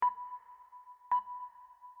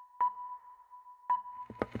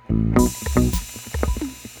Hello.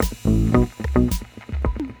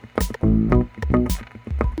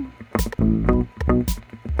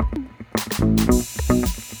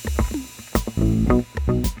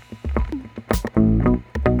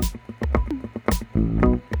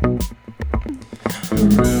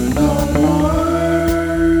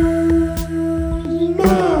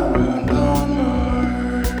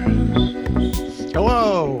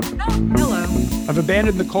 Hello. I've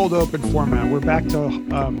abandoned the cold open format. We're back to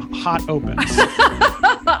hot opens.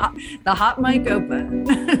 The hot mic open.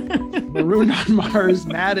 Marooned on Mars,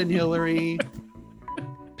 Matt and Hillary.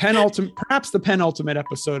 Perhaps the penultimate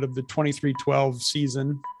episode of the 2312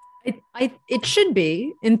 season. It should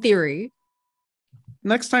be, in theory.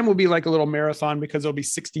 Next time will be like a little marathon because it'll be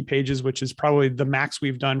 60 pages, which is probably the max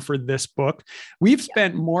we've done for this book. We've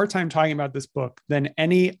spent more time talking about this book than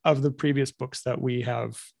any of the previous books that we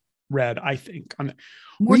have read, I think.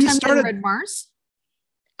 More time than Red Mars?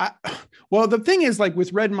 Well, the thing is, like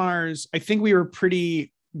with Red Mars, I think we were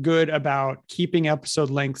pretty good about keeping episode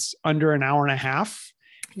lengths under an hour and a half.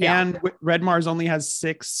 Yeah. And Red Mars only has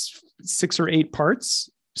six or eight parts.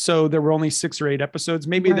 So there were only 6 or 8 episodes.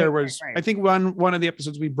 Maybe there was, right. I think one of the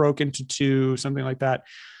episodes we broke into 2, something like that.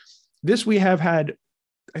 This we have had,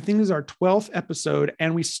 I think this is our 12th episode,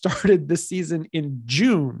 and we started this season in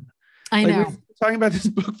June. I know. We've been talking about this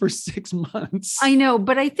book for 6 months. I know,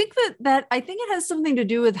 but I think that I think it has something to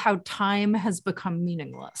do with how time has become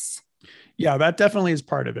meaningless. Yeah, that definitely is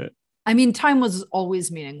part of it. I mean, time was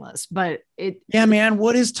always meaningless, but Yeah, man,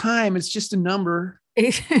 what is time? It's just a number.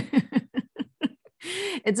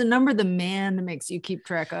 It's a number the man makes you keep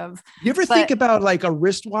track of. You ever think about like a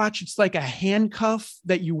wristwatch? It's like a handcuff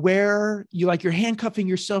that you wear. You're handcuffing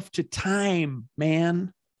yourself to time,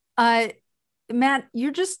 man. Matt,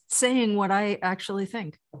 you're just saying what I actually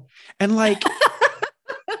think. And like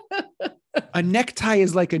a necktie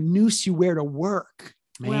is like a noose you wear to work,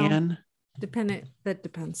 man. Well, that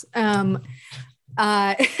depends.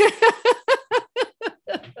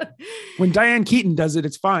 When Diane Keaton does it,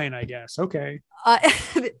 it's fine, I guess. Okay.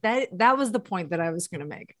 That was the point that I was going to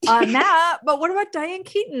make. Matt, but what about Diane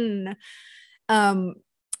Keaton?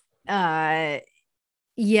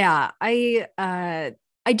 Yeah,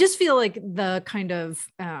 I just feel like the kind of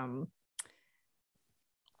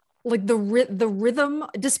like the rhythm,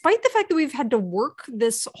 despite the fact that we've had to work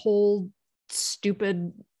this whole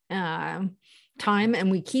stupid time,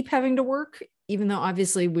 and we keep having to work, even though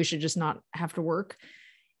obviously we should just not have to work.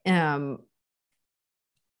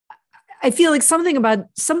 I feel like something about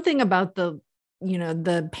the,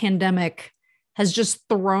 the pandemic has just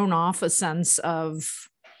thrown off a sense of,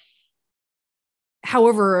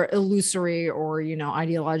 however illusory or,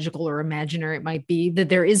 ideological or imaginary it might be, that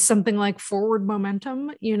there is something like forward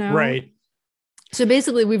momentum, Right. So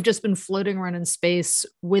basically we've just been floating around in space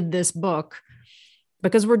with this book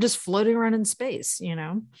because we're just floating around in space,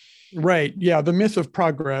 Right. Yeah. The myth of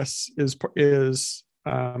progress is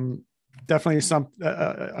definitely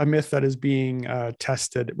a myth that is being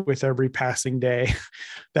tested with every passing day,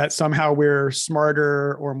 that somehow we're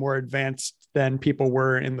smarter or more advanced than people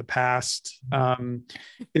were in the past,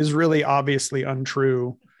 is really obviously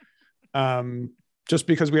untrue. Just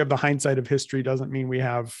because we have the hindsight of history doesn't mean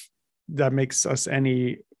that makes us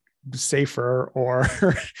any safer or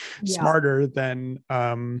smarter than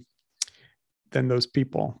those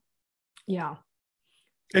people. Yeah.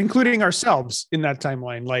 Including ourselves in that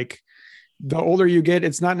timeline. Like, the older you get,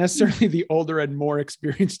 it's not necessarily the older and more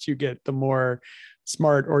experienced you get, the more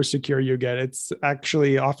smart or secure you get. It's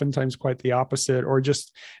actually oftentimes quite the opposite, or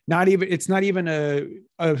just it's not even a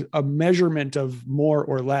measurement of more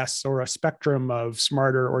or less, or a spectrum of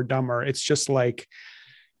smarter or dumber. It's just like,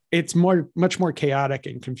 it's much more chaotic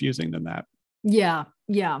and confusing than that. Yeah.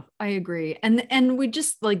 Yeah, I agree. And we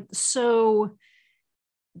just like, so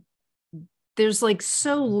there's like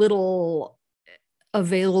so little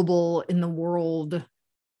available in the world, or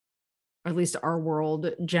at least our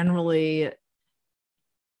world generally,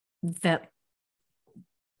 that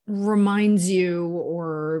reminds you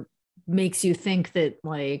or makes you think that,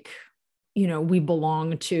 like, we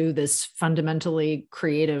belong to this fundamentally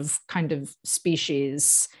creative kind of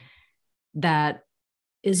species that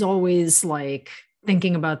is always like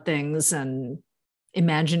thinking about things and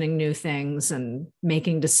imagining new things and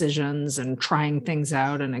making decisions and trying things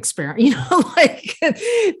out and experiment, like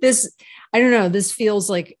this, I don't know, this feels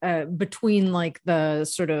like between like the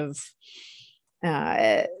sort of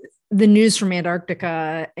the news from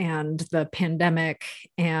Antarctica and the pandemic,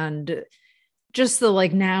 and just the,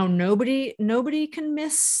 like, now nobody can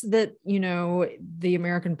miss that, the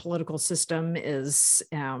American political system is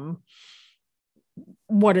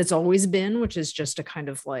what it's always been, which is just a kind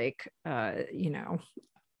of like,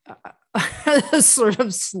 sort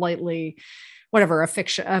of slightly, whatever, a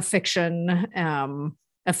fiction,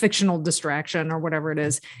 a fictional distraction or whatever it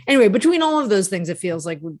is. Anyway, between all of those things, it feels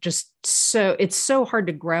like it's so hard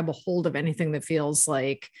to grab a hold of anything that feels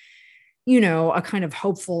like, a kind of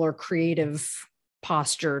hopeful or creative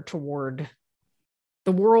posture toward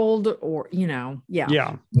the world, or, yeah. You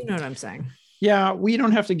know what I'm saying? Yeah. We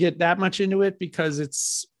don't have to get that much into it because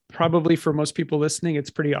it's probably, for most people listening,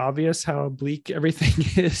 it's pretty obvious how bleak everything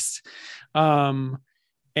is.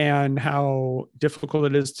 And how difficult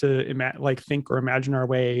it is to think or imagine our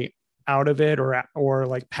way out of it, or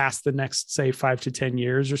like past the next, say, 5 to 10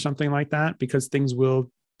 years or something like that, because things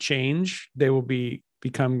will change. They will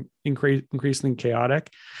become increasingly chaotic.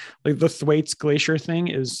 Like the Thwaites Glacier thing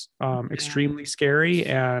is extremely scary,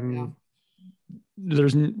 and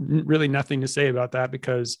there's really nothing to say about that,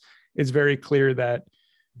 because it's very clear that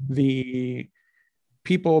the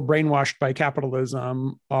people brainwashed by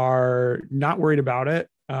capitalism are not worried about it.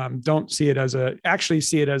 Don't see it actually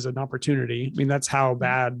see it as an opportunity. I mean, that's how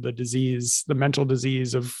bad the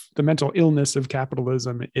mental illness of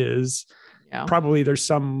capitalism is. Yeah. Probably there's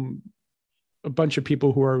a bunch of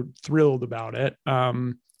people who are thrilled about it,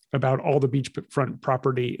 about all the beachfront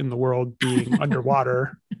property in the world being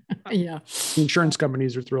underwater. Yeah. The insurance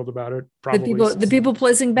companies are thrilled about it. Probably the people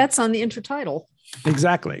placing bets on the intertidal.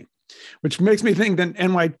 Exactly. Which makes me think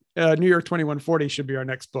that New York 2140 should be our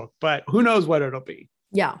next book, but who knows what it'll be.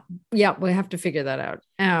 Yeah. We have to figure that out.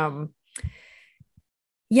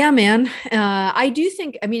 Yeah, man. I do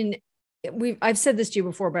think, I mean, I've said this to you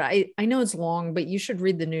before, but I know it's long, but you should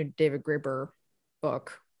read the new David Graeber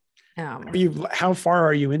book. How far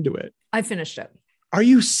are you into it? I finished it. Are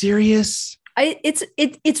you serious?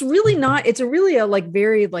 It's really not. It's really a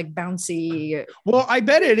very bouncy. Well, I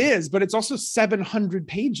bet it is, but it's also 700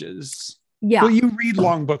 pages. Yeah. Well, you read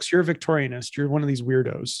long books. You're a Victorianist. You're one of these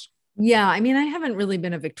weirdos. Yeah, I mean, I haven't really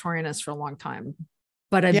been a Victorianist for a long time,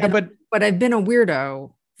 but I've been a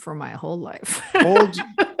weirdo for my whole life.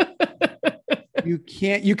 You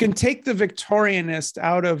can take the Victorianist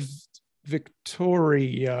out of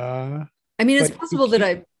Victoria. I mean, it's possible that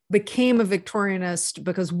I became a Victorianist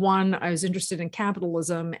because 1, I was interested in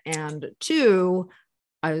capitalism, and 2,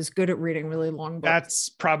 I was good at reading really long books. That's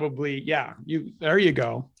probably, there you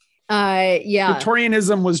go. Yeah.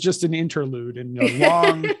 Victorianism was just an interlude in a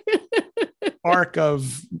long arc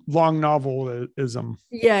of long novelism.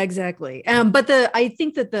 Yeah, exactly. But I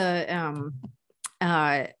think it's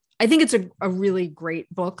a really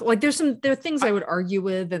great book. Like there are things I would argue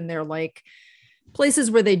with, and they're like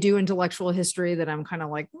places where they do intellectual history that I'm kind of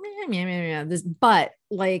like, but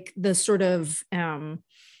like the sort of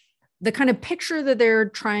the kind of picture that they're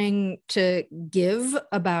trying to give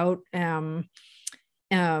about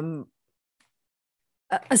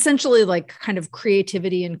essentially like kind of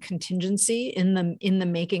creativity and contingency in the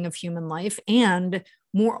making of human life, and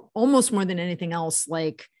almost more than anything else,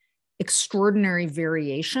 like extraordinary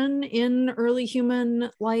variation in early human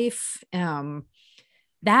life.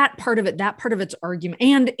 That part of its argument,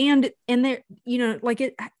 and there,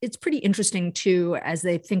 it's pretty interesting too, as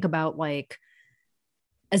they think about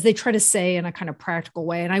as they try to say in a kind of practical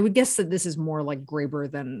way. And I would guess that this is more like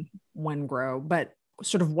Graeber than Wengrow, but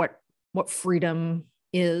sort of what freedom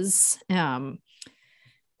is.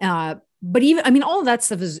 But even, I mean, all of that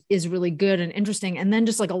stuff is really good and interesting. And then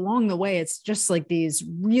just like along the way, it's just like these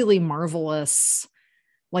really marvelous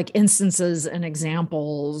like instances and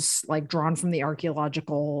examples like drawn from the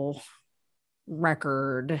archaeological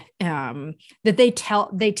record that they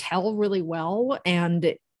tell really well.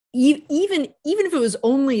 And even if it was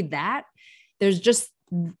only that, there's just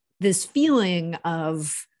this feeling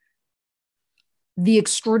of the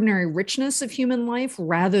extraordinary richness of human life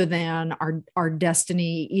rather than our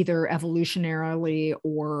destiny, either evolutionarily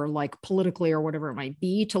or like politically or whatever it might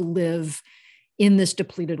be, to live in this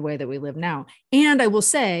depleted way that we live now. And I will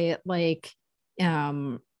say, like,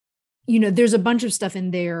 there's a bunch of stuff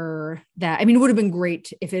in there that, I mean, it would have been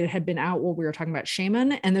great if it had been out while we were talking about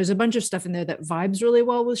Shaman. And there's a bunch of stuff in there that vibes really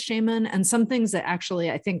well with Shaman, and some things that actually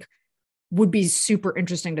I think would be super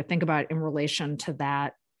interesting to think about in relation to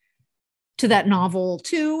that novel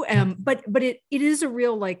too. But it is a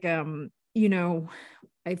real, like, I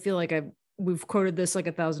feel like we've quoted this like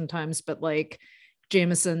 1,000 times, but like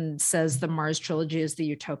Jameson says the Mars trilogy is the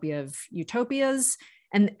utopia of utopias.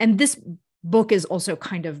 And this book is also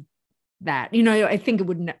kind of that, I think it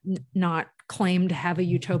would not claim to have a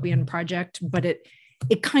utopian project, but it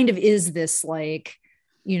kind of is this, like,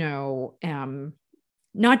 not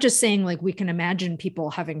just saying like we can imagine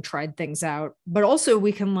people having tried things out, but also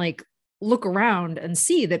we can like look around and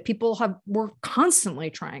see that people were constantly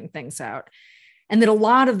trying things out. And that a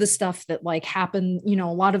lot of the stuff that like happened, you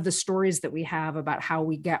know, a lot of the stories that we have about how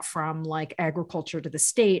we get from like agriculture to the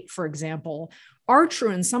state, for example, are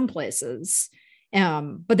true in some places,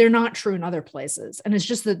 but they're not true in other places. And it's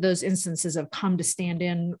just that those instances have come to stand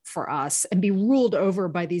in for us and be ruled over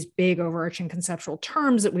by these big overarching conceptual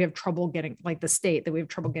terms that we have trouble getting, like the state, that we have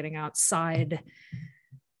trouble getting outside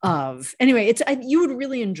of. Anyway, you would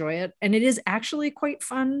really enjoy it. And it is actually quite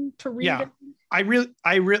fun to read. Yeah,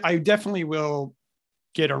 I definitely will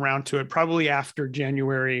get around to it probably after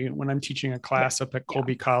January when I'm teaching a class up at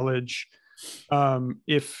Colby College.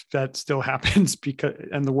 If that still happens,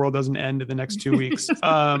 and the world doesn't end in the next 2 weeks.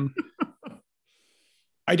 I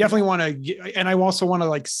definitely want to, and I also want to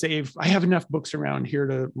like save, I have enough books around here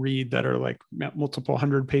to read that are like multiple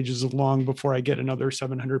 100 pages long before I get another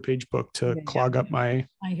 700-page book to clog up my,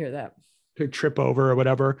 I hear that, to trip over or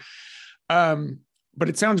whatever. But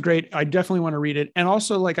it sounds great. I definitely want to read it. And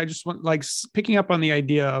also like, I just want like picking up on the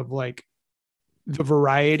idea of like the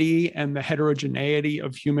variety and the heterogeneity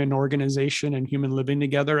of human organization and human living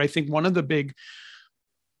together. I think one of the big,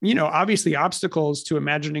 you know, obviously obstacles to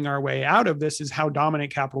imagining our way out of this is how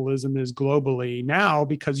dominant capitalism is globally now,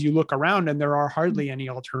 because you look around and there are hardly any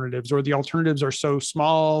alternatives, or the alternatives are so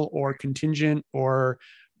small or contingent or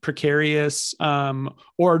precarious,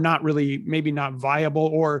 or not really, maybe not viable,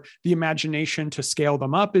 or the imagination to scale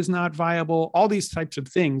them up is not viable, all these types of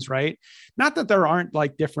things, right? Not that there aren't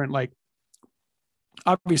like different, like,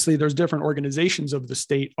 obviously there's different organizations of the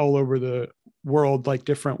state all over the world, like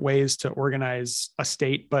different ways to organize a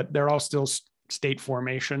state, but they're all still state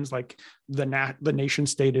formations. Like the nation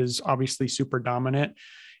state is obviously super dominant.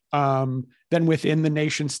 Then within the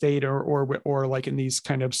nation state or like in these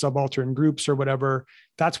kind of subaltern groups or whatever,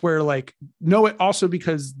 that's where like, no, it also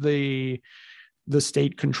because the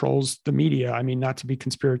state controls the media. I mean, not to be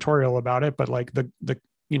conspiratorial about it, but like the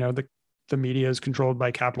media is controlled by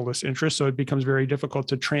capitalist interests. So it becomes very difficult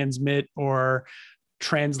to transmit or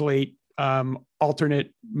translate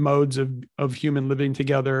alternate modes of human living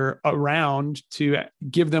together around to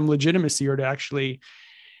give them legitimacy or to actually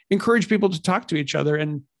encourage people to talk to each other.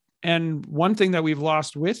 And one thing that we've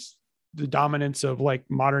lost with the dominance of like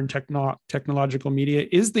modern technological media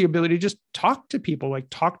is the ability to just talk to people, like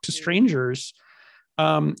talk to strangers,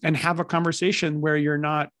 and have a conversation where you're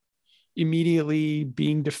not immediately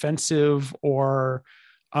being defensive or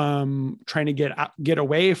trying to get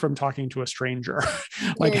away from talking to a stranger,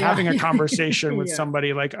 like having a conversation with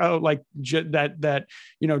somebody, like, oh, like that,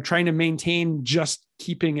 you know, trying to maintain just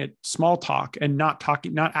keeping it small talk and not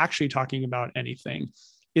actually talking about anything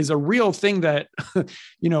is a real thing that,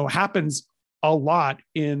 you know, happens a lot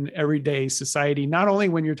in everyday society, not only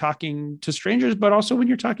when you're talking to strangers, but also when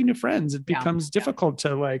you're talking to friends. It becomes difficult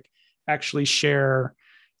to like actually share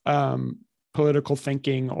political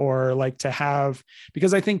thinking or like to have,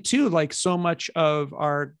 because I think too, like so much of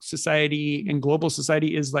our society and global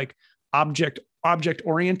society is like object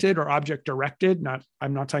oriented or object directed.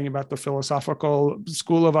 I'm not talking about the philosophical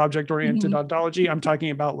school of object oriented ontology. I'm talking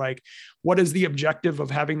about like, what is the objective of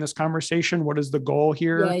having this conversation? What is the goal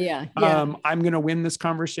here? I'm going to win this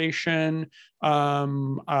conversation,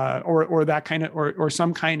 or that kind of, or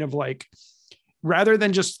some kind of like, rather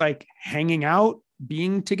than just like hanging out,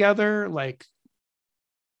 being together, like,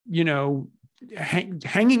 you know,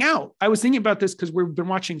 hanging out. I was thinking about this because we've been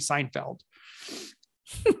watching Seinfeld.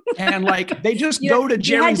 And like they just go to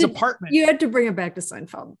Jerry's apartment. You had to bring it back to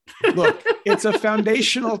Seinfeld. Look, it's a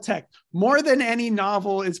foundational text. More than any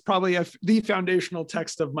novel, it's probably the foundational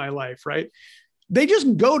text of my life, right? They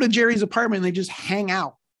just go to Jerry's apartment and they just hang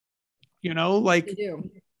out. You know, like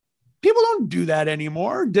people don't do that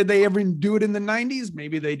anymore. Did they ever do it in the 90s?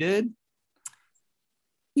 Maybe they did.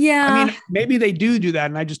 Yeah. I mean, maybe they do that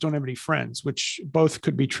and I just don't have any friends, which both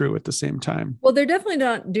could be true at the same time. Well, they're definitely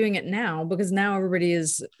not doing it now because now everybody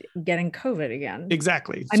is getting COVID again.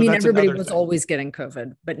 Exactly. I mean, everybody was always getting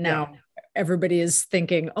COVID, but now everybody is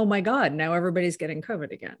thinking, oh my God, now everybody's getting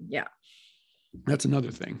COVID again. Yeah. That's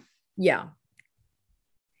another thing. Yeah.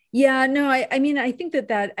 Yeah, no, I mean, I think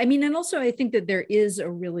that, I mean, and also I think that there is a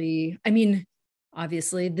really, I mean,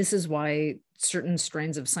 obviously this is why certain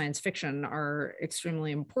strains of science fiction are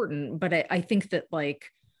extremely important, but I think that like,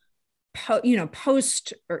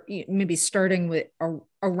 post or maybe starting with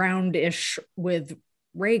around-ish with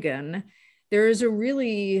Reagan, there is a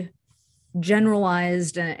really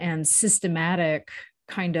generalized and systematic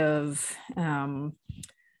kind of, not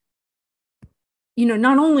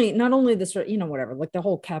only this, whatever, like the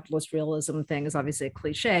whole capitalist realism thing is obviously a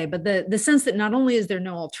cliche, but the sense that not only is there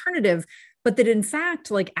no alternative, but that in fact,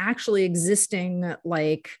 like actually existing,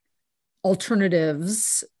 like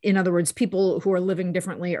alternatives. In other words, people who are living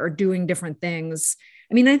differently are doing different things.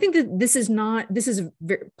 I mean, I think that this is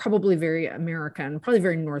probably very American, probably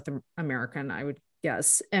very North American, I would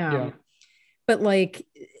guess. But like,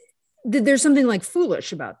 there's something like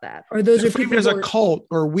foolish about that, or those are people as a cult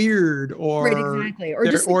or weird or right, exactly,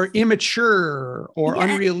 or immature or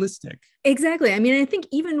unrealistic. Exactly. I mean, I think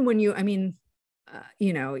even when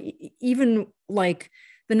even like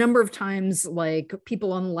the number of times like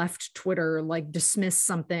people on left Twitter like dismiss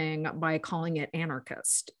something by calling it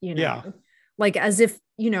anarchist, like as if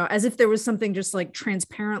there was something just like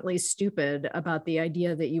transparently stupid about the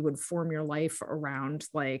idea that you would form your life around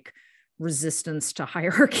like resistance to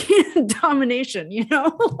hierarchy and domination,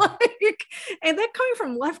 like, and that coming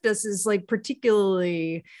from leftists is like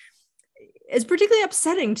particularly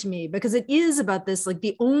upsetting to me, because it is about this, like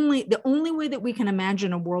the only way that we can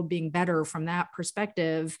imagine a world being better from that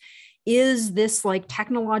perspective is this like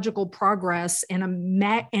technological progress and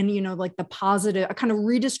like the positive, a kind of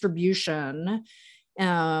redistribution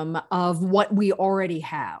of what we already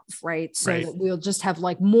have, right? So that we'll just have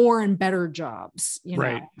like more and better jobs,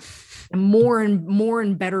 and more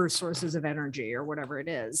and better sources of energy or whatever it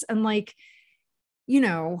is. And like,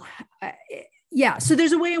 yeah. So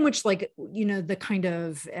there's a way in which like, the kind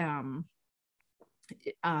of,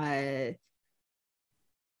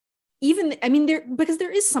 because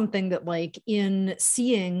there is something that like in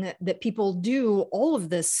seeing that people do all of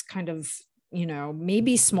this kind of,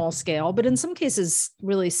 maybe small scale, but in some cases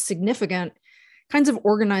really significant kinds of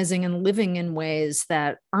organizing and living in ways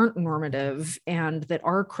that aren't normative and that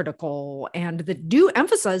are critical and that do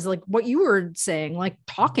emphasize like what you were saying, like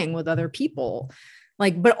talking with other people,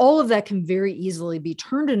 like, but all of that can very easily be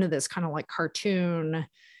turned into this kind of like cartoon,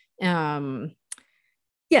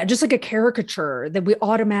 just like a caricature that we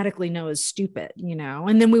automatically know is stupid,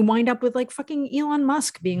 and then we wind up with like fucking Elon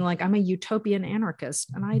Musk being like, I'm a utopian anarchist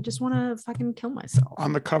and I just want to fucking kill myself.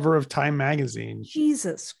 On the cover of Time magazine.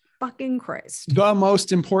 Jesus fucking Christ. The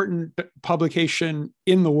most important publication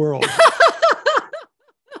in the world.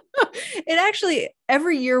 It actually,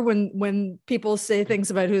 every year when people say things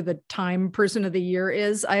about who the Time person of the year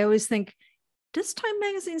is, I always think, does Time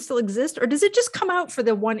magazine still exist, or does it just come out for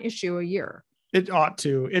the one issue a year? It ought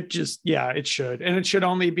to. It should. And it should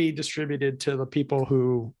only be distributed to the people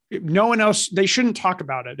who, no one else, they shouldn't talk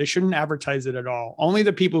about it. They shouldn't advertise it at all. Only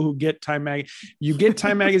the people who get Time you get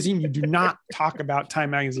Time magazine, you do not talk about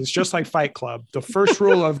Time magazine. It's just like Fight Club. The first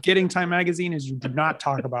rule of getting Time magazine is you do not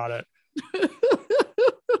talk about it.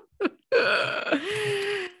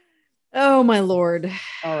 Oh my Lord.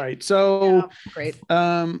 All right. So great.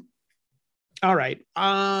 All right.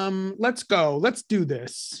 Let's go. Let's do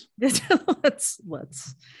this. let's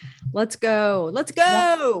go. Let's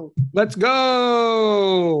go. Let's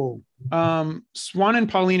go. Swan and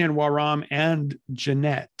Pauline and Waram and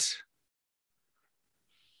Jeanette,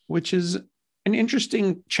 which is an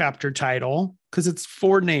interesting chapter title because it's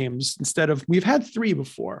 4 names instead of, we've had 3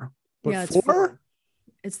 before, but it's 4?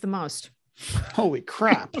 It's the most. Holy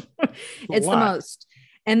crap. It's the most.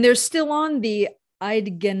 And they're still on the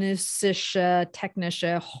Eidgenössische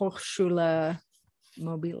Technische Hochschule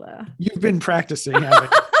Mobile. You've been practicing,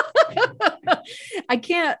 haven't you?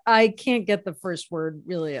 I can't get the first word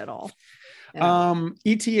really at all.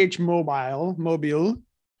 ETH Mobile.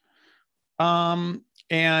 And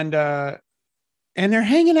they're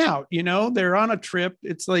hanging out, they're on a trip.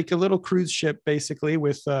 It's like a little cruise ship basically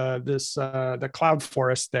with the cloud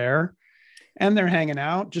forest there. And they're hanging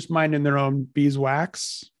out, just minding their own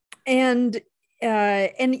beeswax. And so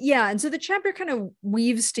the chapter kind of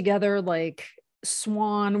weaves together like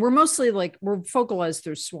Swan. We're focalized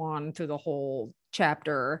through Swan through the whole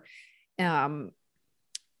chapter. And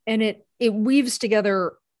it weaves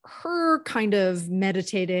together her kind of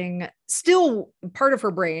meditating, still part of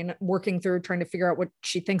her brain working through trying to figure out what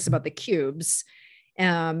she thinks about the cubes.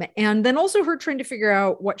 And then also her trying to figure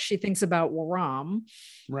out what she thinks about Waram,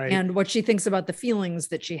 right, and what she thinks about the feelings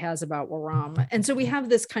that she has about Waram. And so we have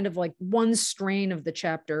this kind of like one strain of the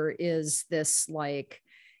chapter is this like,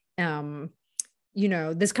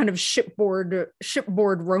 this kind of shipboard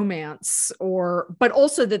romance, but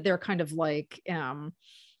also that they're kind of like,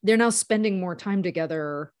 they're now spending more time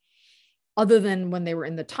together other than when they were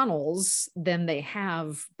in the tunnels than they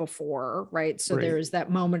have before. Right. So there's that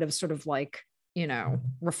moment of sort of like,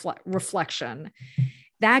 reflection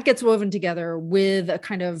that gets woven together with a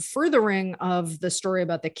kind of furthering of the story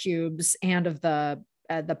about the cubes and of the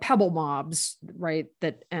pebble mobs, right,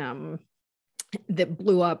 that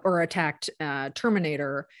blew up or attacked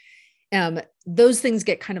Terminator. Those things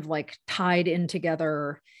get kind of like tied in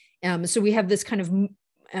together. So we have this kind of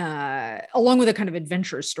along with a kind of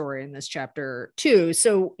adventure story in this chapter too.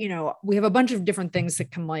 So, we have a bunch of different things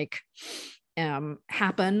that can like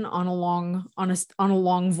happen on a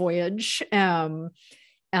long voyage.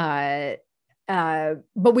 But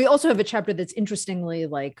we also have a chapter that's interestingly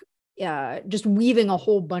like just weaving a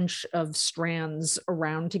whole bunch of strands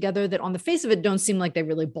around together that on the face of it don't seem like they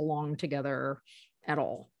really belong together at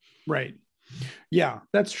all. Right. Yeah,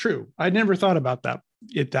 that's true. I never thought about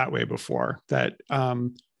it that way before. That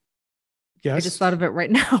yes. I just thought of it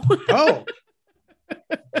right now. Oh.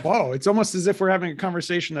 Whoa, it's almost as if we're having a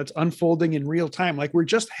conversation that's unfolding in real time, like we're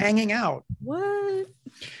just hanging out. What?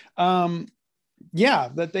 Yeah,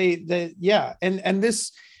 and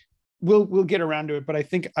this we'll get around to it, but I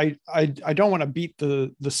think I don't want to beat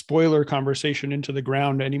the spoiler conversation into the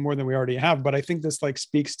ground any more than we already have, but I think this like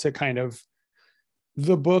speaks to kind of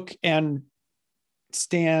the book and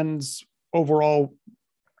Stan's overall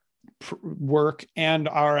work and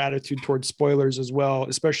our attitude towards spoilers as well,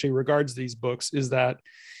 especially regards these books, is that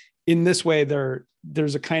in this way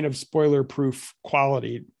there's a kind of spoiler proof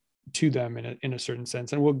quality to them in a certain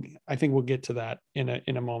sense, and I think we'll get to that in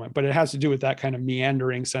a moment, but it has to do with that kind of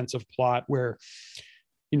meandering sense of plot where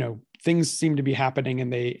things seem to be happening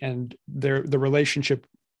and the relationship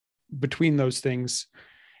between those things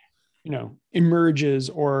emerges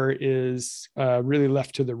or is really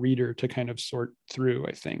left to the reader to kind of sort through,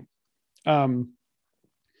 I think.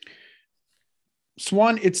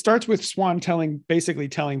 Swan, it starts with Swan basically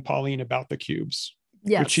telling Pauline about the cubes,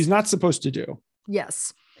 yes, which she's not supposed to do.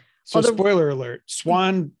 Yes. So spoiler alert,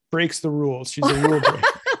 Swan breaks the rules. She's a rule breaker.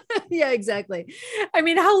 Yeah, exactly. I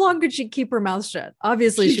mean, how long could she keep her mouth shut?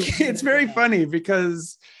 Obviously, it's very funny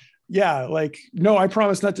because no, I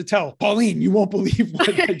promise not to tell. Pauline, you won't believe what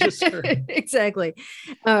I just heard. Exactly.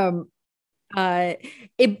 I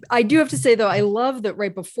do have to say though, I love that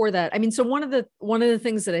right before that. I mean, so one of the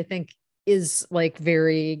things that I think is like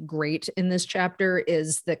very great in this chapter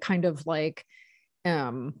is the kind of like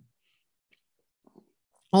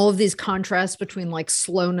all of these contrasts between like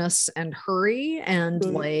slowness and hurry and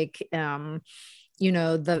like the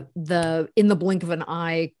in the blink of an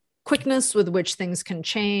eye quickness with which things can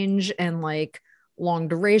change and like long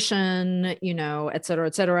duration, et cetera,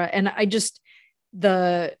 et cetera. And I just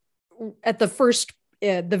the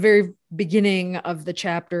very beginning of the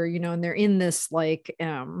chapter, and they're in this like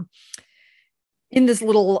in this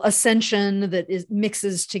little ascension that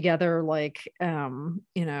mixes together like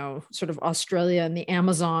sort of Australia and the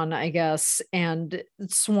Amazon, I guess. And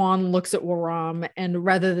Swan looks at Waram and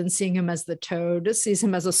rather than seeing him as the toad, sees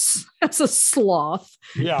him as a sloth.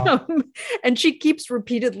 Yeah. And she keeps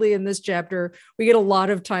repeatedly in this chapter, we get a lot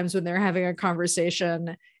of times when they're having a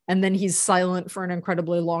conversation and then he's silent for an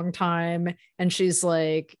incredibly long time. And she's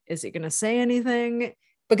like, is he going to say anything?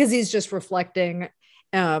 Because he's just reflecting.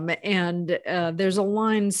 There's a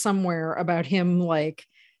line somewhere about him like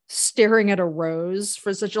staring at a rose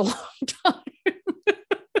for such a long time.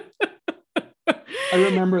 I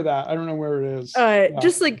remember that. I don't know where it is.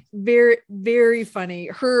 Just like very, very funny.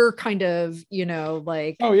 Her kind of,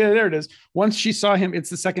 like. Oh yeah, there it is. Once she saw him, it's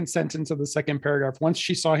the second sentence of the second paragraph. Once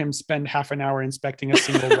she saw him spend half an hour inspecting a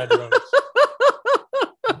single red rose.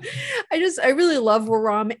 I really love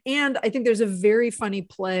Waram. And I think there's a very funny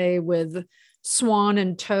play with Swan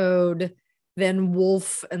and Toad, then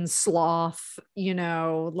Wolf and Sloth, and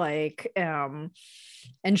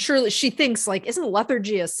surely she thinks like, isn't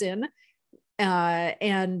lethargy a sin? But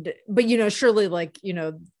surely like,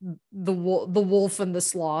 the wolf and the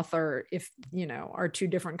sloth are two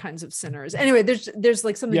different kinds of sinners. Anyway, there's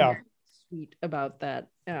like something very sweet about that.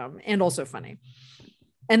 And also funny.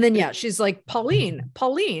 And then, she's like, Pauline,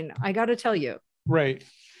 I got to tell you. Right.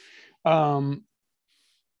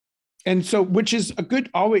 And so, which is a good,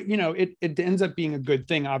 always, it ends up being a good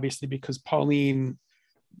thing, obviously, because Pauline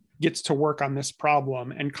gets to work on this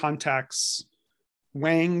problem and contacts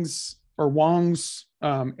Wang's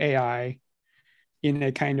AI in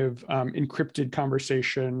a kind of encrypted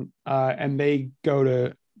conversation. And they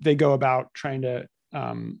go about trying to,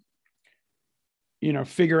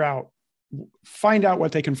 find out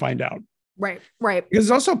what they can find out. Right. Because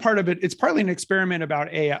it's also part of it. It's partly an experiment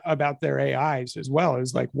about their AIs as well,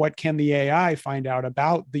 as like, what can the AI find out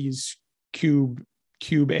about these cube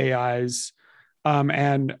AIs,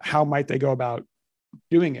 and how might they go about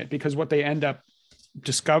doing it? Because what they end up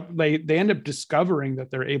discovering that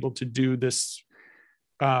they're able to do this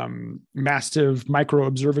massive micro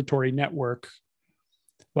observatory network.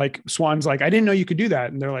 Like Swan's like, I didn't know you could do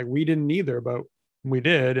that, and they're like, we didn't either, but we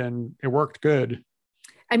did, and it worked good.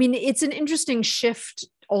 I mean, it's an interesting shift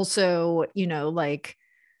also, like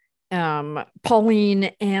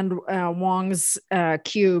Pauline and Wong's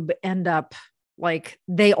cube end up like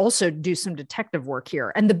they also do some detective work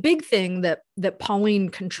here. And the big thing that Pauline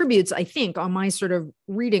contributes, I think, on my sort of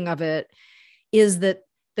reading of it, is that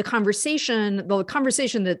the conversation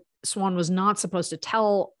that Swan was not supposed to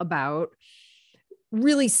tell about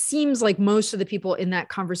really seems like most of the people in that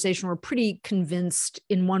conversation were pretty convinced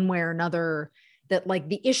in one way or another that like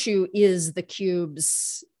the issue is the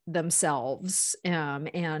cubes themselves,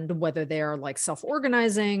 and whether they're like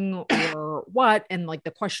self-organizing or what, and like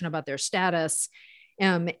the question about their status.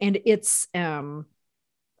 And it's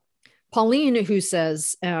Pauline who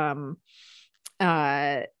says,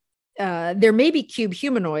 there may be cube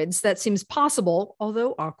humanoids. That seems possible,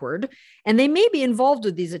 although awkward, and they may be involved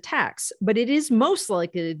with these attacks, but it is most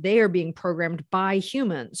likely they are being programmed by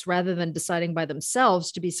humans rather than deciding by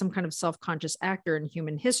themselves to be some kind of self-conscious actor in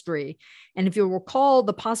human history. And if you'll recall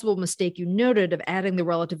the possible mistake you noted of adding the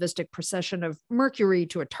relativistic precession of Mercury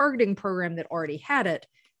to a targeting program that already had it,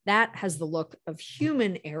 that has the look of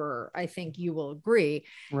human error. I think you will agree.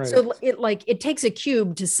 Right. So it takes a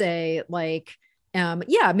cube to say like,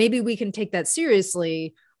 yeah, maybe we can take that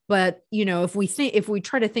seriously, but if we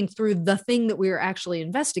try to think through the thing that we are actually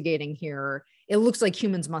investigating here, it looks like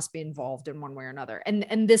humans must be involved in one way or another,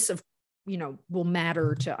 and this will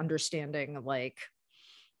matter to understanding like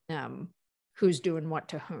who's doing what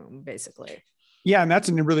to whom, basically. Yeah, and that's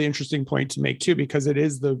a really interesting point to make too, because it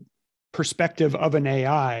is the perspective of an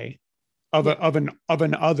AI, of an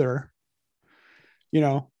other.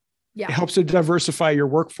 It helps to diversify your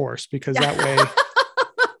workforce, because that way.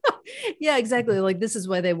 Yeah, exactly. Like this is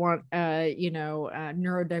why they want,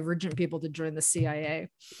 neurodivergent people to join the CIA.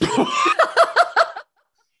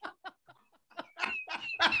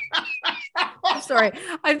 I'm sorry.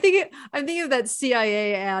 I'm thinking of that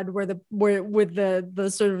CIA ad where with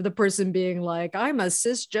the sort of the person being like, I'm a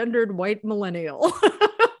cisgendered white millennial.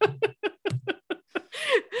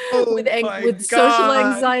 With social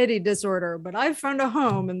anxiety disorder, but I found a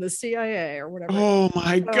home in the CIA or whatever. Oh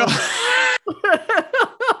my God.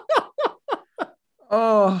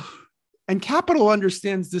 Oh, and Capital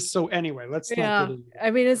understands this. So anyway, let's not get into it.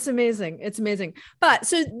 I mean, it's amazing. It's amazing. But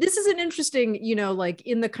so this is an interesting, like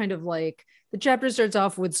in the kind of like the chapter starts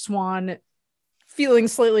off with Swan feeling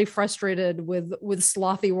slightly frustrated with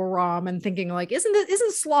slothy Waram and thinking like,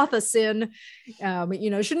 isn't sloth a sin? Shouldn't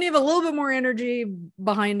he have a little bit more energy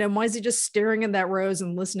behind him? Why is he just staring at that rose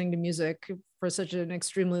and listening to music for such an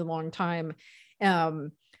extremely long time?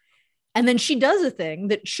 And then she does a thing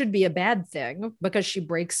that should be a bad thing, because she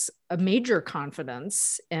breaks a major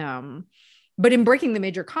confidence. But in breaking the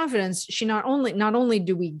major confidence, she not only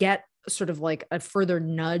do we get sort of like a further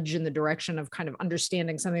nudge in the direction of kind of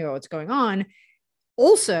understanding something about what's going on,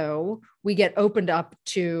 also we get opened up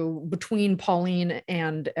to, between Pauline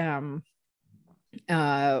and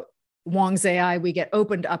Wong's AI, we get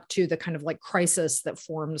opened up to the kind of like crisis that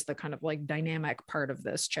forms the kind of like dynamic part of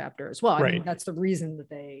this chapter as well. I mean, that's the reason that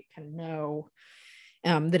they can know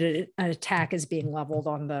that an attack is being leveled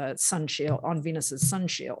on the sun shield, on Venus's sun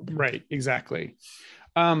shield. Right, exactly.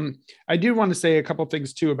 I do want to say a couple of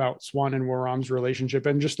things too about Swan and Waram's relationship,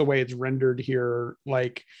 and just the way it's rendered here,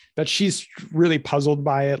 like that she's really puzzled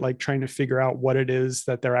by it, like trying to figure out what it is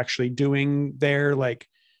that they're actually doing there. Like,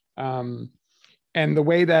 and the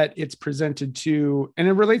way that it's presented too, and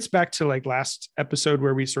it relates back to like last episode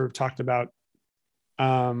where we sort of talked about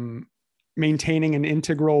maintaining an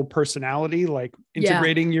integral personality, like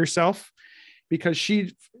integrating yourself, because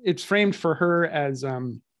it's framed for her as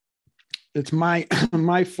it's my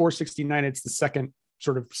 469. It's the second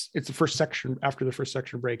sort of, it's the first section after the first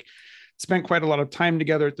section break. Spent quite a lot of time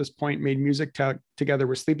together at this point, made music together,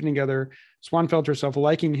 were sleeping together. Swan felt herself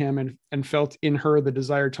liking him and felt in her the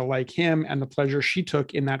desire to like him, and the pleasure she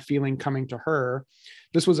took in that feeling coming to her.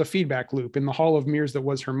 This was a feedback loop. In the hall of mirrors that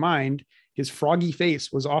was her mind, his froggy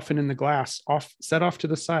face was often in the glass, set off to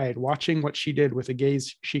the side, watching what she did with a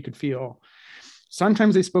gaze she could feel.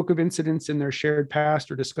 Sometimes they spoke of incidents in their shared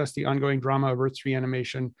past or discussed the ongoing drama of Earth's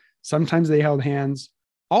reanimation. Sometimes they held hands.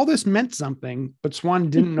 All this meant something, but Swan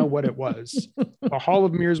didn't know what it was. The Hall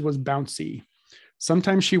of Mirrors was bouncy.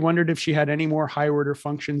 Sometimes she wondered if she had any more high-order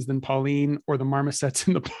functions than Pauline or the marmosets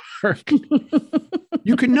in the park.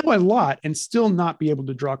 You could know a lot and still not be able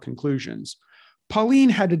to draw conclusions. Pauline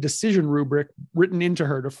had a decision rubric written into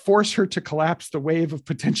her to force her to collapse the wave of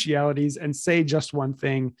potentialities and say just one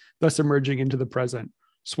thing, thus emerging into the present.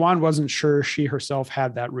 Swan wasn't sure she herself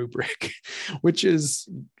had that rubric, which is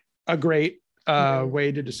a great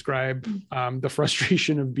way to describe the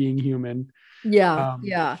frustration of being human.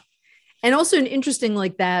 Yeah. And also an interesting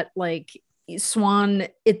like that, like Swan,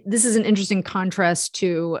 this is an interesting contrast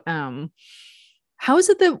to how is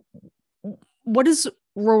it that what is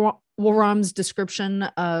Waram's description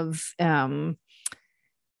of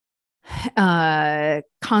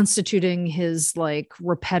constituting his like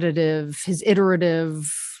repetitive, his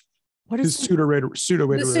iterative, what is his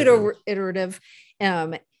pseudo-iterative. Pseudo-iterative.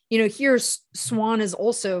 Here Swan is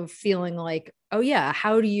also feeling like, oh yeah,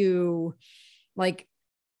 how do you like,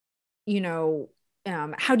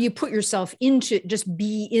 how do you put yourself into just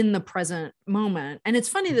be in the present moment? And it's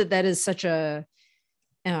funny that is such a,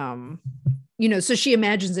 so she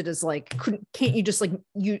imagines it as like, can't you just like,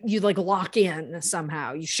 you like lock in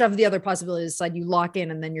somehow, you shove the other possibilities aside, you lock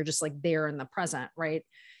in, and then you're just like there in the present. Right.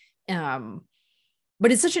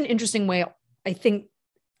 But it's such an interesting way. I think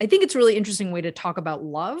it's a really interesting way to talk about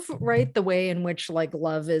love, right? The way in which like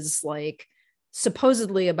love is like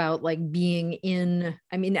supposedly about like being in,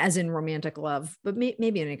 I mean, as in romantic love, but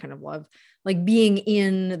maybe any kind of love, like being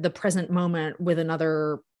in the present moment with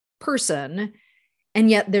another person. And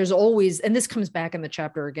yet there's always, and this comes back in the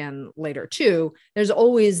chapter again later too, there's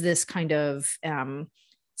always this kind of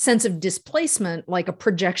sense of displacement, like a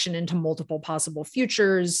projection into multiple possible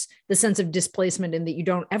futures, the sense of displacement in that you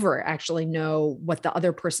don't ever actually know what the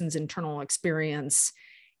other person's internal experience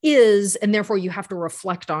is, and therefore you have to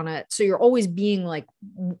reflect on it. So you're always being like,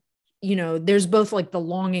 there's both like the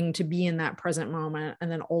longing to be in that present moment, and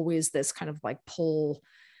then always this kind of like pull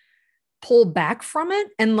back from it.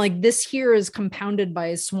 And like this here is compounded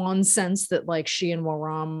by Swan's sense that like she and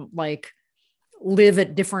Waram like live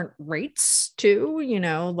at different rates too,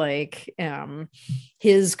 like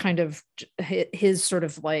his kind of his sort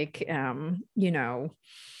of like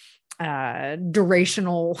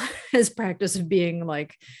durational, his practice of being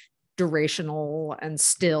like durational and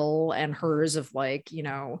still, and hers of like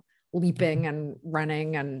leaping and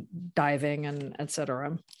running and diving and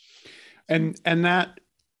etc. And that,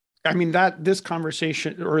 I mean, that this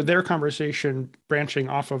conversation or their conversation branching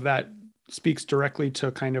off of that speaks directly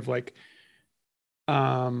to kind of like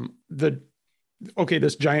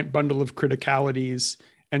this giant bundle of criticalities.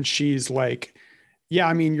 And she's like, yeah,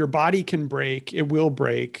 I mean, your body can break, it will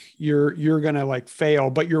break, you're going to like fail,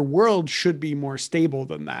 but your world should be more stable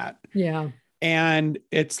than that. Yeah. And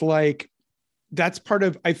it's like, that's part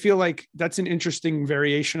of, I feel like that's an interesting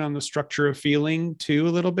variation on the structure of feeling too, a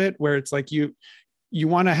little bit, where it's like, you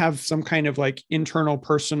want to have some kind of like internal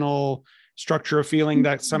personal structure of feeling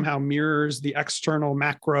that somehow mirrors the external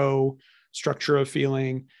macro structure of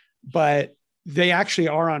feeling, but they actually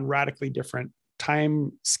are on radically different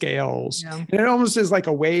time scales. Yeah. And it almost is like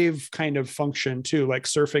a wave kind of function too, like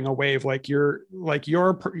surfing a wave, like your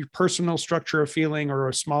personal structure of feeling, or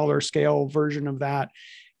a smaller scale version of that,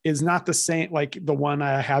 is not the same. Like the one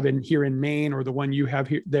I have here in Maine, or the one you have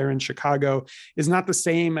there in Chicago, is not the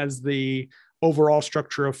same as the overall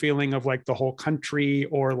structure of feeling of like the whole country,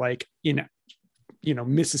 or like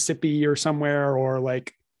Mississippi or somewhere, or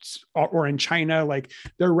in China. Like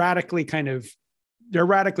they're radically kind of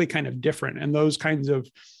different. And those kinds of,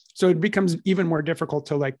 so it becomes even more difficult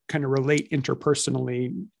to like kind of relate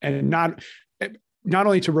interpersonally, and not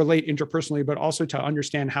only to relate interpersonally, but also to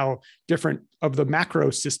understand how different of the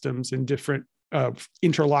macro systems and different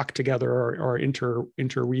interlock together, or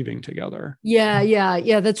interweaving together.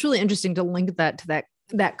 Yeah. That's really interesting to link that to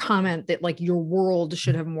that comment that like your world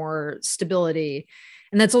should have more stability.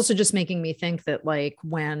 And that's also just making me think that like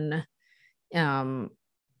when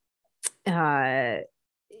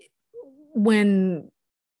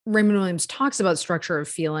Raymond Williams talks about structure of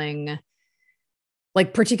feeling,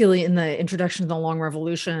 like particularly in the introduction to the Long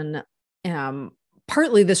Revolution,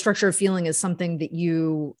 partly the structure of feeling is something that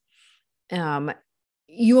you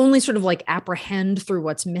only sort of like apprehend through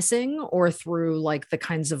what's missing, or through like the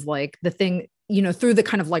kinds of like the thing, through the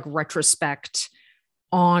kind of like retrospect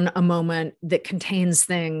on a moment that contains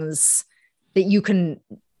things that you can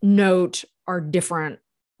note are different,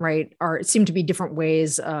 right? Or seem to be different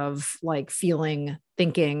ways of like feeling,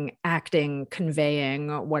 thinking, acting, conveying,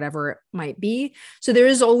 whatever it might be. So there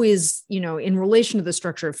is always, in relation to the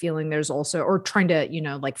structure of feeling, there's also, or trying to,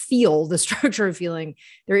 like feel the structure of feeling,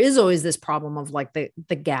 there is always this problem of like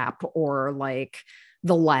the gap, or like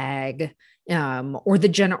the lag, or the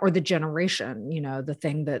generation, the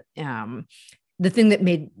thing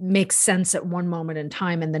that makes sense at one moment in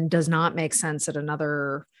time and then does not make sense at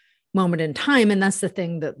another moment in time. And that's the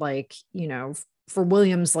thing that like, for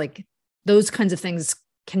Williams, like those kinds of things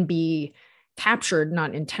can be captured,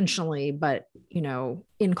 not intentionally, but,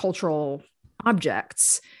 in cultural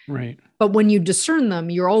objects. Right. But when you discern them,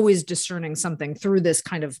 you're always discerning something through this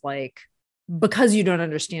kind of like because you don't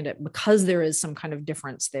understand it, because there is some kind of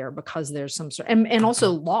difference there, because there's some sort, and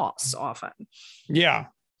also loss often. Yeah.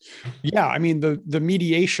 Yeah. I mean, the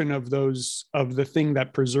mediation of the thing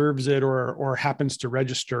that preserves it or happens to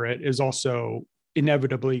register it is also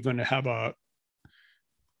inevitably going to have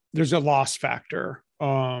there's a loss factor,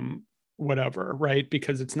 whatever, right?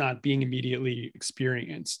 Because it's not being immediately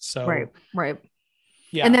experienced. So, right.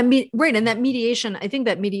 Yeah. And that mediation, I think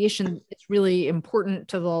that mediation is really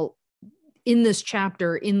important in this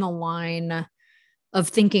chapter, in the line of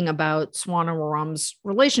thinking about Swanararam's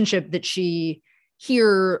relationship, that she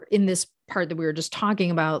here in this part that we were just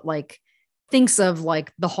talking about, like thinks of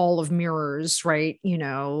like the Hall of Mirrors, right?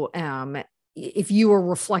 If you are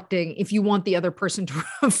reflecting, if you want the other person to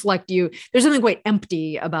reflect you, there's something quite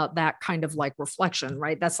empty about that kind of like reflection,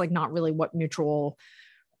 right? That's like not really what mutual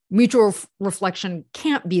reflection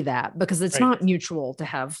can't be, that because it's not mutual to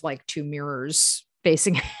have like two mirrors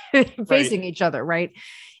facing each other, right?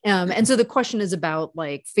 And so the question is about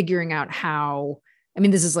like figuring out how, I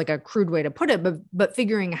mean, this is like a crude way to put it, but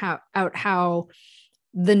figuring out how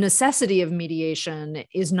the necessity of mediation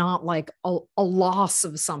is not like a loss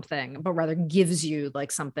of something, but rather gives you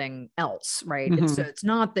like something else, right? Mm-hmm. So it's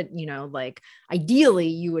not that, like ideally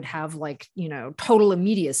you would have like, total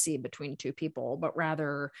immediacy between two people, but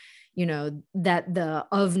rather, that the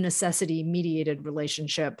of necessity mediated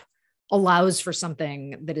relationship allows for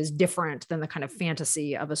something that is different than the kind of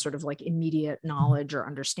fantasy of a sort of like immediate knowledge or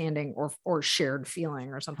understanding or shared feeling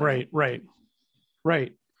or something.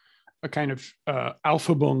 Right. A kind of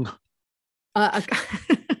Alphabung.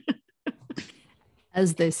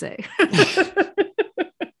 As they say.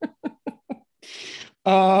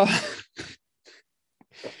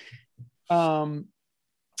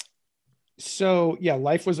 So yeah,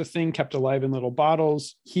 life was a thing kept alive in little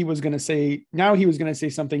bottles. He was going to say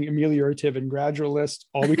something ameliorative and gradualist.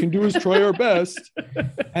 All we can do is try our best.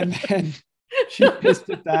 And then she pissed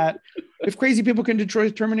at that. If crazy people can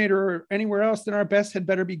destroy Terminator or anywhere else, then our best had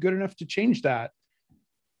better be good enough to change that.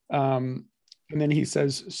 And then he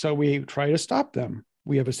says, so we try to stop them.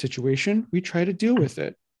 We have a situation. We try to deal with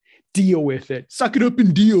it. Deal with it. Suck it up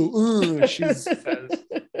and deal. She says.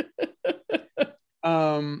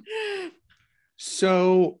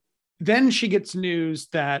 So then she gets news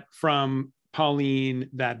that from Pauline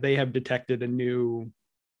that they have detected a new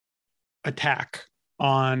attack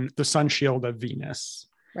on the sun shield of Venus.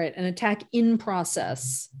 Right. An attack in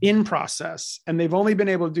process. And they've only been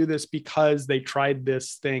able to do this because they tried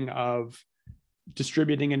this thing of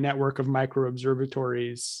distributing a network of micro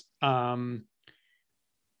observatories,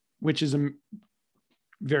 which is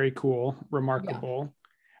very cool, remarkable.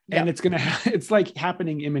 Yeah. And it's like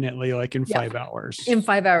happening imminently, like in 5 hours. In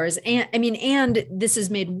 5 hours. And I mean, and this is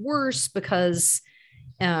made worse because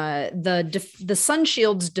the sun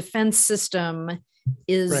shield's defense system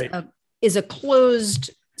is a closed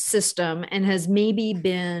system and has maybe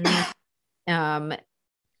been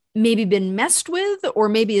messed with, or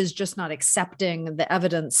maybe is just not accepting the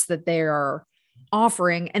evidence that they are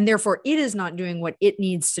offering, and therefore it is not doing what it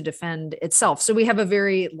needs to defend itself. So we have a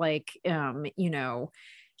very like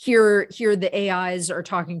here the AIs are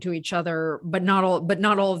talking to each other, but not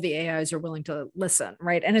all of the AIs are willing to listen,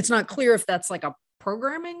 right? And it's not clear if that's like a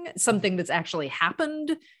programming, something that's actually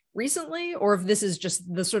happened recently, or if this is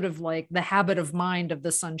just the sort of like the habit of mind of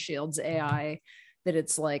the Sun Shield's AI, that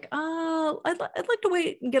it's like, I'd like to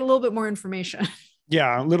wait and get a little bit more information.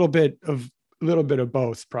 Yeah, a little bit of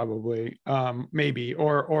both, probably, maybe,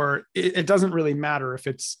 or it doesn't really matter if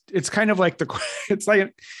it's kind of like it's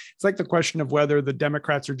like the question of whether the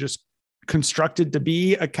Democrats are just constructed to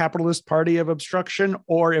be a capitalist party of obstruction,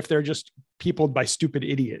 or if they're just peopled by stupid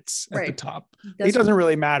idiots at the top. It doesn't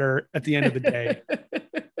really matter at the end of the day.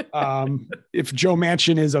 If Joe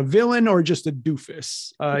Manchin is a villain or just a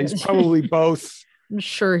doofus. He's probably both. I'm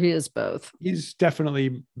sure he is both. He's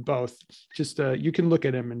definitely both. Just you can look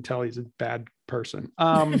at him and tell he's a bad person.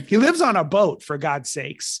 He lives on a boat, for God's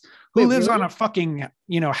sakes. Who lives on a fucking,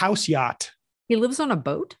 house yacht? He lives on a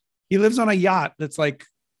boat? He lives on a yacht that's like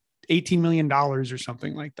 $18 million or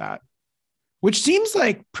something like that, which seems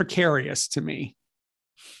like precarious to me.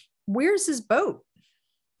 Where's his boat?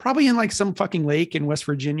 Probably in like some fucking lake in West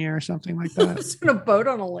Virginia or something like that. He's on a boat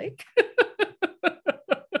on a lake?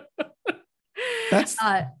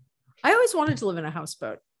 I always wanted to live in a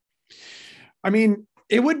houseboat. I mean,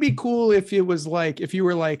 it would be cool if it was like, if you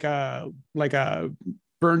were like a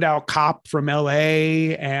burned out cop from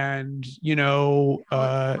LA and, you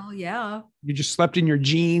just slept in your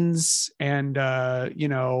jeans and,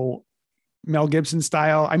 Mel Gibson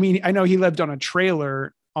style. I mean, I know he lived on a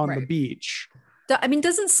trailer on the beach, I mean,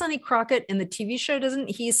 doesn't Sonny Crockett in the TV show, doesn't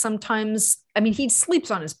he sometimes, I mean, he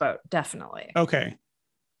sleeps on his boat, definitely. Okay.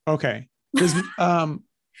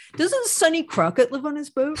 Doesn't Sonny Crockett live on his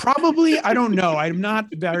boat? Probably. I don't know. I'm not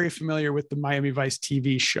very familiar with the Miami Vice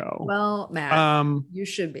TV show. Well, Matt, you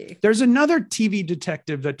should be. There's another TV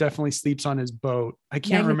detective that definitely sleeps on his boat. I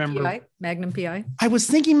can't remember. Magnum PI. I was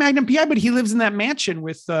thinking Magnum PI, but he lives in that mansion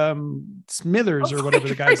with Smithers or whatever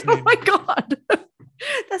the guy's name. Oh my God.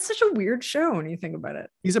 That's such a weird show when you think about it.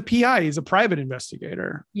 He's a PI. He's a private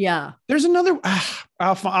investigator. Yeah. There's another.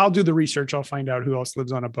 I'll do the research. I'll find out who else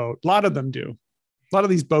lives on a boat. A lot of them do. A lot of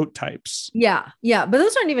these boat types. Yeah. But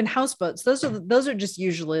those aren't even houseboats. Those are just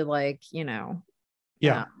usually like, the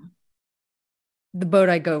boat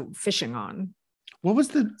I go fishing on. What was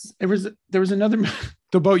there was another,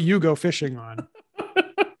 the boat you go fishing on.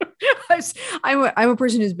 I'm a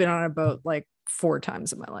person who's been on a boat like 4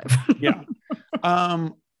 times in my life. Yeah.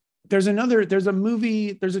 There's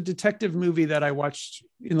a detective movie that I watched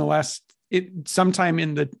in the sometime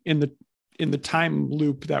in the time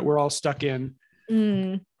loop that we're all stuck in.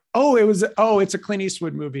 It's a Clint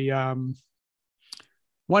Eastwood movie.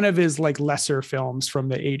 One of his like lesser films from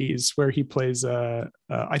the 80s where he plays I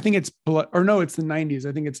think it's blood, or no, it's the 90s.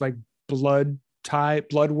 I think it's like blood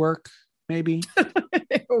work, maybe.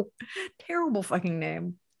 Terrible fucking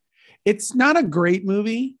name. It's not a great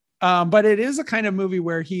movie. But it is a kind of movie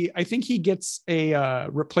where I think he gets a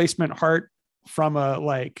replacement heart from a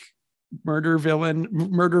like murder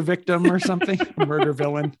victim or something. A murder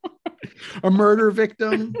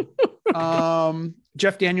victim.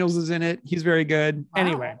 Jeff Daniels is in it. He's very good. Wow.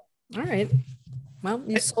 Anyway. All right. Well,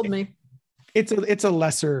 you sold me. It's a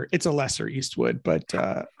lesser Eastwood, but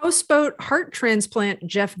houseboat heart transplant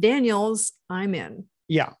Jeff Daniels, I'm in.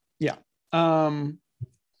 Yeah.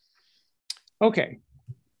 Okay.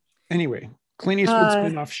 Anyway, Clint Eastwood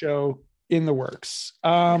spinoff show in the works.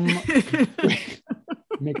 Make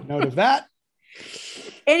a note of that.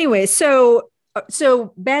 Anyway, so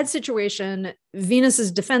bad situation.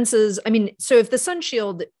 Venus's defenses. I mean, so if the sun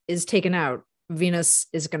shield is taken out, Venus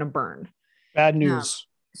is going to burn. Bad news.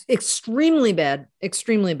 Extremely bad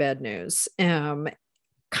news.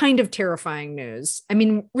 Kind of terrifying news. I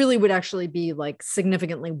mean, really would actually be like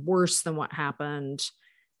significantly worse than what happened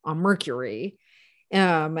on Mercury.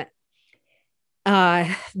 The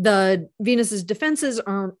Venus's defenses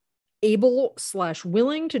aren't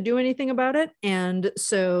able/willing to do anything about it. And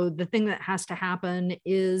so the thing that has to happen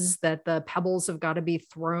is that the pebbles have got to be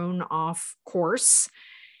thrown off course.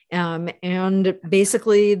 And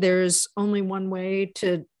basically there's only one way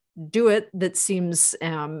to do it that seems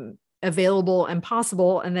available and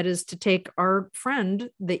possible. And that is to take our friend,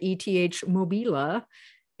 the ETH Mobila,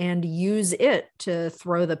 and use it to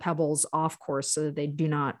throw the pebbles off course so that they do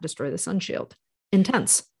not destroy the sun shield.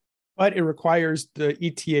 Intense. But it requires the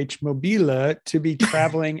ETH Mobila to be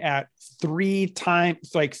traveling at 3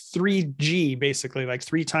 times, like 3G, basically, like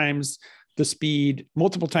 3 times the speed,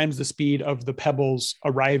 multiple times the speed of the pebbles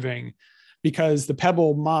arriving, because the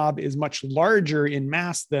pebble mob is much larger in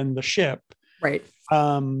mass than the ship. Right.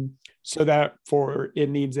 So that it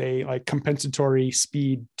needs a like compensatory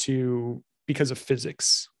speed because of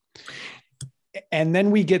physics. And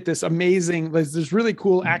then we get this amazing, this really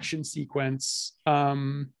cool action sequence.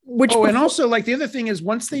 And also like the other thing is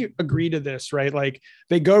once they agree to this, right? Like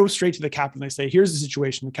they go straight to the captain. They say, here's the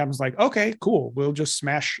situation. The captain's like, okay, cool. We'll just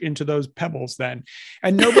smash into those pebbles then.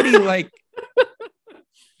 And nobody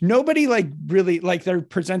really like they're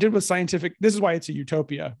presented with scientific. This is why it's a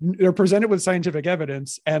utopia. They're presented with scientific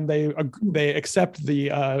evidence and they accept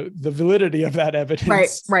the validity of that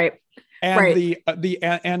evidence. Right.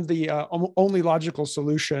 And the only logical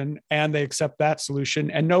solution, and they accept that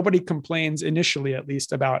solution, and nobody complains initially, at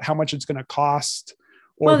least, about how much it's going to cost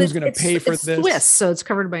or who's going to pay for this. Swiss, so it's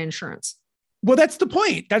covered by insurance. Well, that's the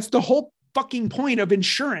point. That's the whole fucking point of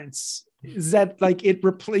insurance. Is that like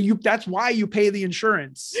that's why you pay the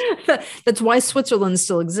insurance. That's why Switzerland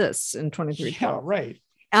still exists in 2312. Yeah, right.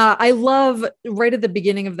 I love right at the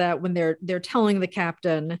beginning of that when they're telling the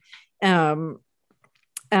captain. The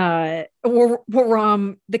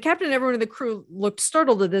captain and everyone in the crew looked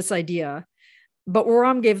startled at this idea, but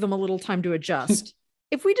Waram gave them a little time to adjust.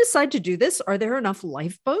 If we decide to do this, are there enough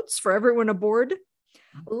lifeboats for everyone aboard?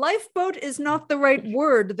 Lifeboat is not the right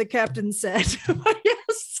word, the captain said.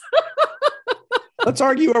 Yes. Let's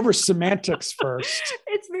argue over semantics first.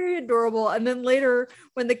 It's very adorable. And then later,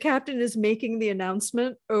 when the captain is making the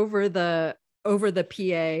announcement over the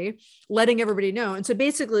PA, letting everybody know. And so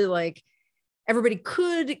basically, like, everybody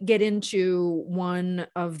could get into one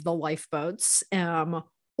of the lifeboats,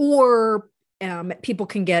 or people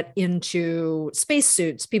can get into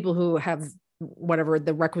spacesuits. People who have whatever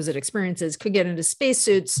the requisite experience is, could get into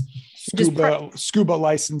spacesuits, scuba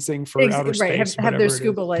licensing for outer space, have their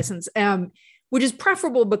scuba license, which is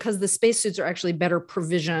preferable because the spacesuits are actually better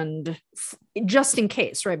provisioned just in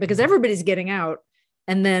case, right? Because everybody's getting out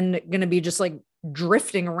and then going to be just like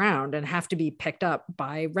drifting around and have to be picked up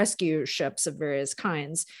by rescue ships of various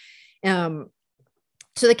kinds. So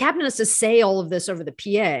the captain has to say all of this over the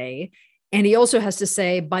PA. And he also has to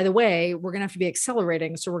say, by the way, we're going to have to be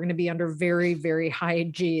accelerating. So we're going to be under very, very high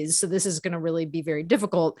Gs. So this is going to really be very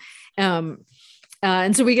difficult. And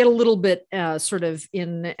so we get a little bit sort of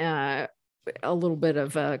in a little bit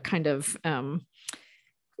of a kind of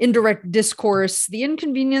indirect discourse. The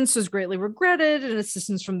inconvenience was greatly regretted and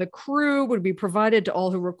assistance from the crew would be provided to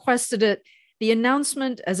all who requested it. The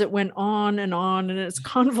announcement as it went on in its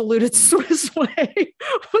convoluted Swiss way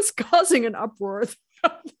was causing an uproar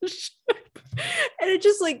throughout the ship. And it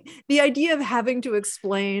just like the idea of having to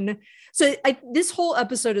explain. So this whole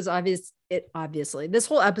episode is obviously, this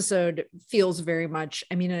whole episode feels very much,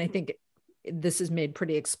 I mean, and I think this is made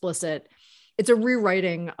pretty explicit. It's a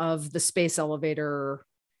rewriting of the space elevator,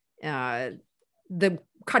 the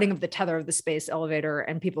cutting of the tether of the space elevator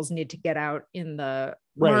and people's need to get out in the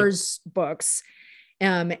Mars books.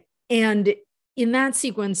 And in that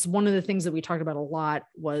sequence, one of the things that we talked about a lot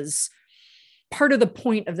was part of the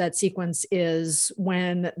point of that sequence is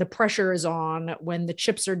when the pressure is on, when the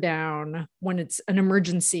chips are down, when it's an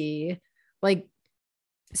emergency, like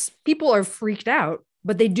people are freaked out,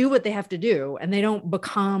 but they do what they have to do. And they don't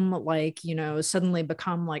become like, suddenly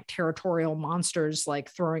become like territorial monsters,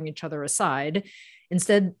 like throwing each other aside.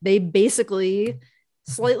 Instead, they basically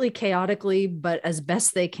slightly chaotically, but as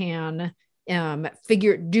best they can,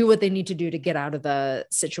 do what they need to do to get out of the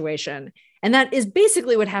situation. And that is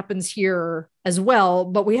basically what happens here as well.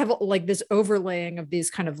 But we have like this overlaying of these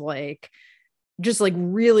kind of like, just like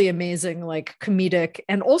really amazing, like comedic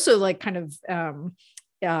and also like kind of,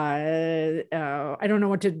 I don't know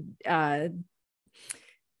what to,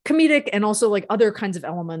 comedic and also like other kinds of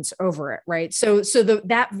elements over it. Right. So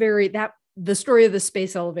the story of the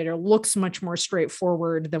space elevator looks much more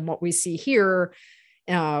straightforward than what we see here,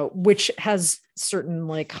 which has certain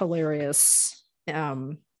like hilarious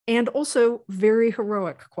and also very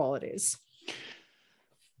heroic qualities.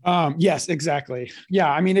 Yes, exactly. Yeah.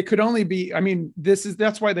 I mean, it could only be,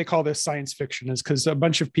 that's why they call this science fiction, is because a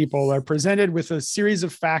bunch of people are presented with a series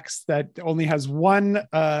of facts that only has one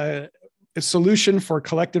solution for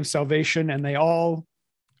collective salvation. And they all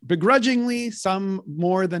begrudgingly, some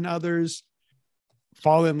more than others,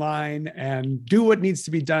 fall in line and do what needs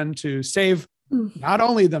to be done to save not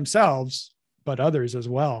only themselves, but others as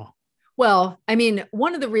well. Well, I mean,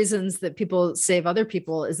 one of the reasons that people save other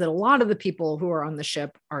people is that a lot of the people who are on the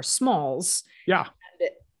ship are Smalls. Yeah. And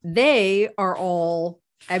they are all,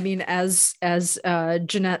 I mean, as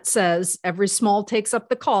Jeanette says, every Small takes up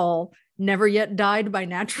the call, never yet died by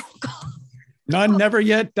natural cause. None never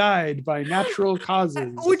yet died by natural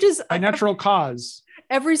causes. Which is by natural cause.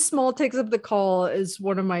 Every Small takes up the call is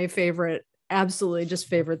one of my favorite, absolutely just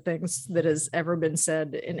favorite things that has ever been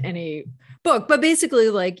said in any book. But basically,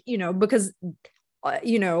 like, because,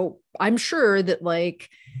 I'm sure that like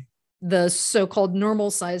the so-called normal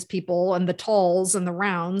sized people and the talls and the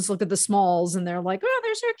rounds look at the Smalls and they're like, oh,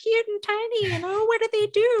 they're so cute and tiny, what do they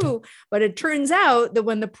do? But it turns out that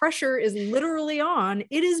when the pressure is literally on,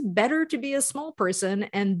 it is better to be a small person.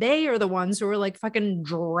 And they are the ones who are like fucking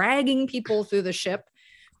dragging people through the ship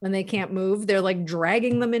when they can't move. They're like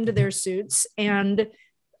dragging them into their suits. And,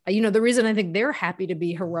 the reason I think they're happy to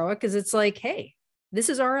be heroic is it's like, hey, this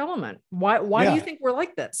is our element. Why do you think we're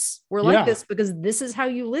like this? We're like this because this is how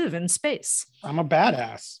you live in space. I'm a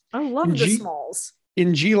badass. I love the Smalls.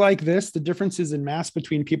 In G like this, the differences in mass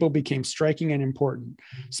between people became striking and important.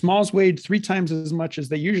 Smalls weighed 3 times as much as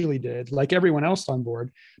they usually did, like everyone else on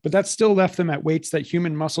board, but that still left them at weights that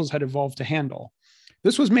human muscles had evolved to handle.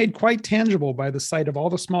 This was made quite tangible by the sight of all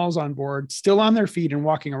the Smalls on board, still on their feet and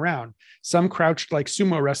walking around, some crouched like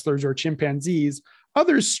sumo wrestlers or chimpanzees,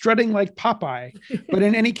 others strutting like Popeye, but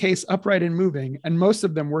in any case, upright and moving, and most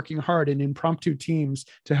of them working hard in impromptu teams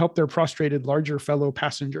to help their prostrated larger fellow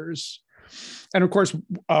passengers. And of course,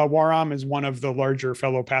 Waram is one of the larger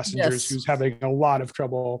fellow passengers who's having a lot of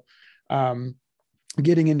trouble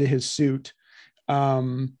getting into his suit.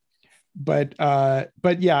 But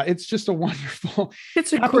yeah, it's just a wonderful.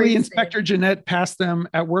 It's a happily great Inspector scene. Jeanette passed them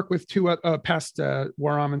at work with past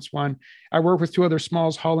Waram and Swan. I work with 2 other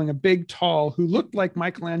Smalls hauling a big tall who looked like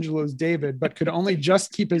Michelangelo's David, but could only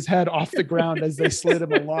just keep his head off the ground as they slid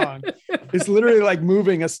him along. It's literally like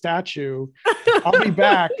moving a statue. I'll be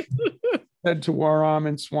back. Said to Waram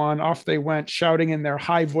and Swan, off they went, shouting in their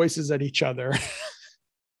high voices at each other.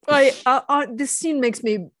 This scene makes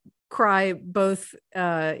me cry both,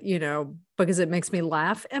 because it makes me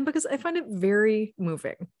laugh and because I find it very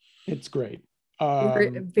moving. It's great. Very,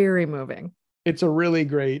 very moving. It's a really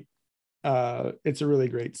great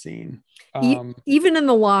scene. Even in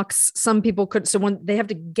the locks, some people could. So when they have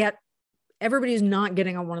to get, everybody who's not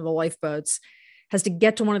getting on one of the lifeboats has to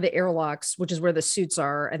get to one of the airlocks, which is where the suits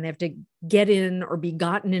are, and they have to get in or be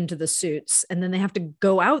gotten into the suits, and then they have to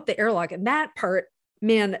go out the airlock. And that part,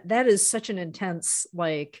 man, that is such an intense,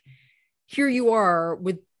 like, here you are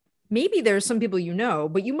with, maybe there's some people you know,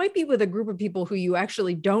 but you might be with a group of people who you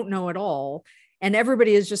actually don't know at all. And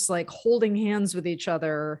everybody is just like holding hands with each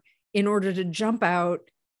other in order to jump out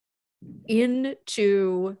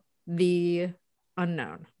into the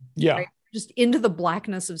unknown. Yeah. Right? Just into the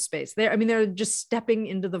blackness of space. They're just stepping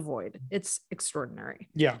into the void. It's extraordinary.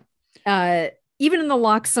 Yeah. Even in the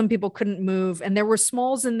locks, some people couldn't move, and there were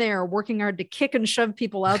Smalls in there working hard to kick and shove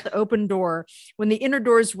people out the open door. When the inner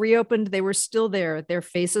doors reopened, they were still there, their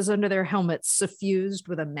faces under their helmets suffused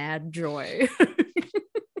with a mad joy.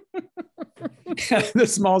 The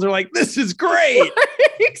Smalls are like, this is great.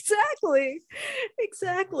 Exactly.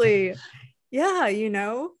 Yeah,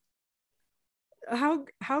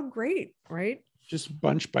 how great, right? Just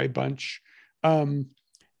bunch by bunch. And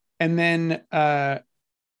then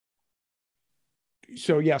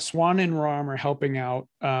Swan and Rom are helping out.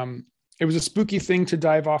 It was a spooky thing to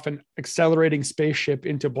dive off an accelerating spaceship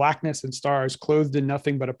into blackness and stars, clothed in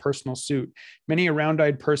nothing but a personal suit. Many a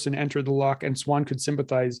round-eyed person entered the lock, and Swan could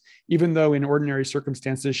sympathize, even though in ordinary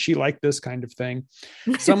circumstances she liked this kind of thing.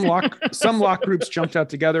 Some lock groups jumped out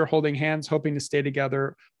together, holding hands, hoping to stay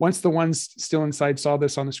together. Once the ones still inside saw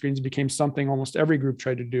this on the screens, it became something almost every group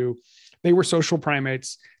tried to do. They were social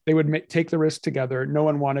primates. They would take the risk together. No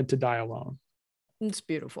one wanted to die alone. It's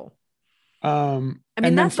beautiful.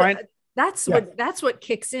 That's what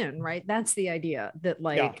kicks in, right? That's the idea that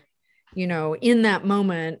in that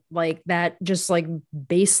moment, like that, just like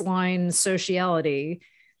baseline sociality,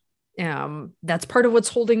 that's part of what's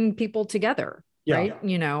holding people together. Yeah. Right.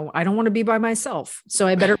 I don't want to be by myself. So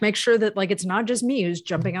I better make sure that like, it's not just me who's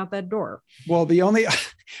jumping out that door. Well,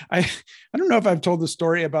 I don't know if I've told the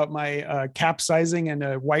story about my capsizing and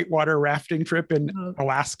a whitewater rafting trip in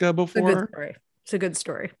Alaska before. It's a good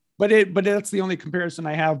story. But that's the only comparison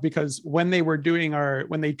I have, because when they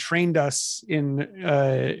trained us in,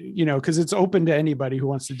 because it's open to anybody who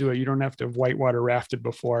wants to do it. You don't have to have whitewater rafted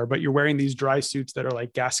before, but you're wearing these dry suits that are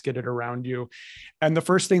like gasketed around you. And the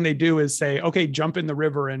first thing they do is say, okay, jump in the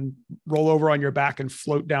river and roll over on your back and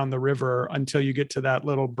float down the river until you get to that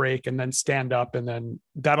little break, and then stand up. And then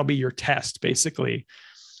that'll be your test, basically.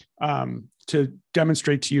 To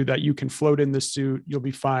demonstrate to you that you can float in the suit, you'll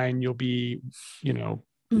be fine. You'll be,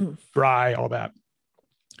 dry, all that.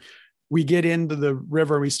 We get into the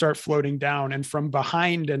river, we start floating down, and from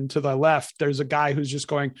behind and to the left, there's a guy who's just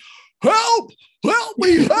going, help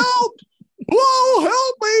me, help, whoa,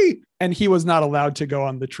 help me. And he was not allowed to go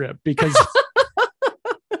on the trip because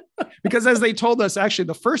as they told us, actually,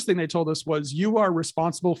 the first thing they told us was, you are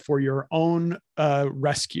responsible for your own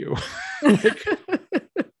rescue.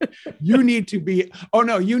 You need to be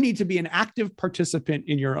an active participant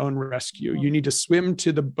in your own rescue. You need to swim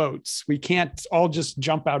to the boats. We can't all just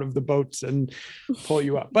jump out of the boats and pull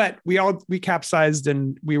you up. But we capsized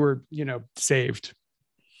and we were, saved.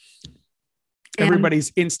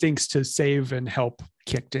 Everybody's instincts to save and help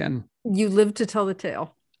kicked in. You lived to tell the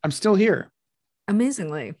tale. I'm still here.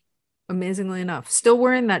 Amazingly enough. Still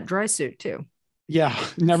wearing that dry suit too. Yeah,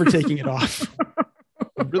 never taking it off.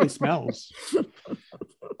 It really smells.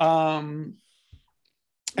 And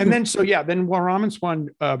then Waram and Swan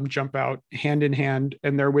jump out hand in hand,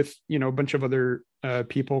 and they're with a bunch of other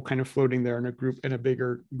people kind of floating there in a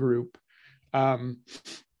bigger group. There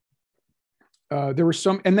were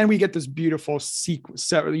some, and then we get this beautiful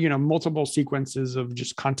sequence, multiple sequences of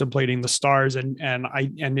just contemplating the stars and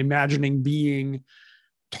imagining being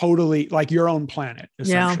totally like your own planet,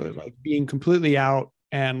 essentially, like being completely out,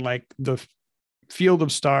 and like the field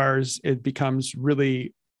of stars, it becomes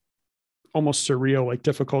really almost surreal, like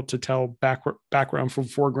difficult to tell background from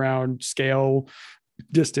foreground. Scale,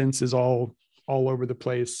 distance is all over the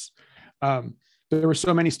place. There were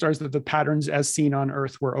so many stars that the patterns as seen on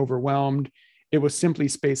Earth were overwhelmed. It was simply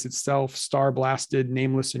space itself, star blasted,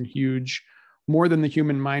 nameless and huge, more than the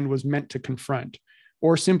human mind was meant to confront,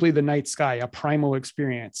 or simply the night sky, a primal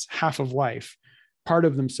experience, half of life, part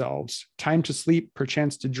of themselves, time to sleep,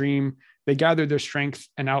 perchance to dream. They gathered their strength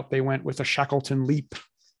and out they went with a Shackleton leap.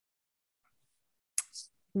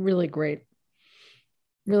 Really great.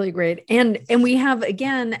 Really great. And we have,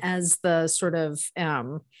 again, as the sort of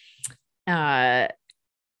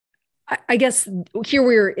I guess here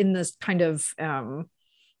we're in this kind of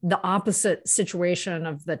the opposite situation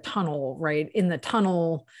of the tunnel, right? In the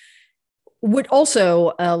tunnel would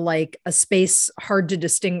also like a space hard to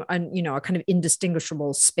distinguish, a kind of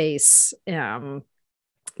indistinguishable space. But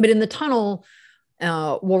in the tunnel,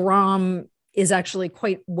 Waram is actually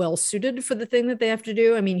quite well suited for the thing that they have to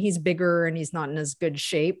do. I mean, he's bigger and he's not in as good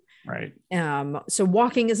shape. Right. So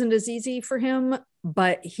walking isn't as easy for him,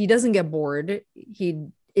 but he doesn't get bored. He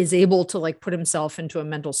is able to like put himself into a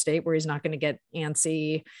mental state where he's not going to get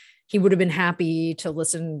antsy. He would have been happy to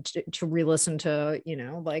re-listen to,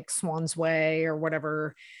 like Swan's Way or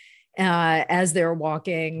whatever, as they're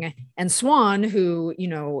walking. And Swan, who,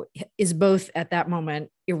 is both at that moment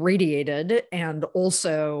irradiated and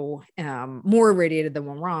also more irradiated than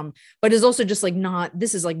Waram, but is also just like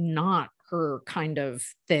this is like not her kind of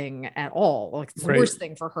thing at all. Like it's the worst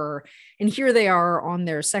thing for her. And here they are on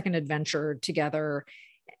their second adventure together.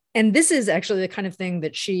 And this is actually the kind of thing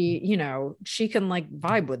that she can like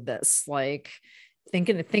vibe with this, like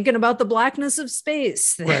thinking about the blackness of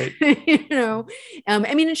space, right?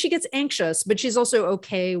 I mean, and she gets anxious, but she's also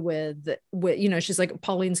okay with she's like,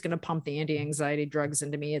 Pauline's going to pump the anti-anxiety drugs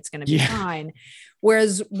into me. It's going to be fine.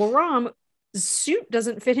 Whereas Waram, the suit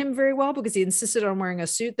doesn't fit him very well because he insisted on wearing a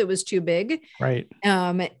suit that was too big. Right.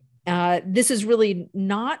 This is really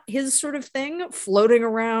not his sort of thing, floating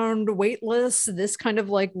around weightless, this kind of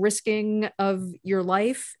like risking of your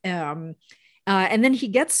life. And then he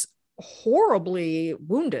gets horribly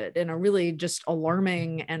wounded in a really just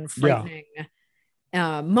alarming and frightening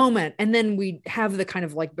moment. And then we have the kind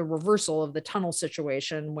of like the reversal of the tunnel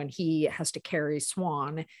situation when he has to carry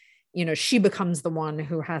Swan. She becomes the one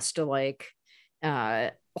who has to like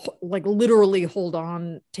literally hold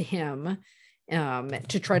on to him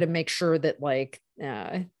to try to make sure that like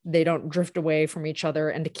they don't drift away from each other,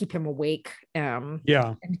 and to keep him awake and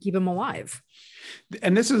to keep him alive.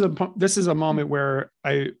 And this is a moment where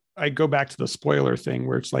I go back to the spoiler thing,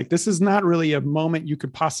 where it's like, this is not really a moment you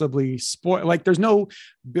could possibly spoil. Like there's no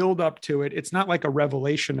build up to it. It's not like a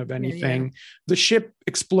revelation of anything. Yeah. The ship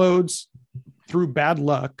explodes through bad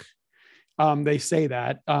luck. They say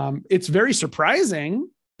that. It's very surprising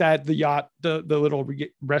that the yacht, the little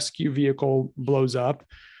rescue vehicle blows up,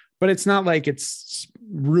 but it's not like it's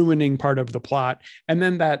ruining part of the plot. And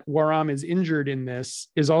then that Waram is injured in this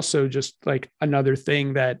is also just like another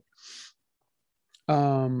thing that,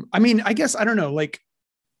 I mean, I guess, I don't know, like,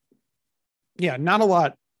 not a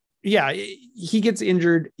lot. Yeah. He gets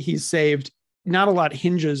injured. He's saved. Not a lot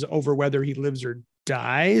hinges over whether he lives or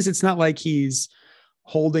dies. It's not like he's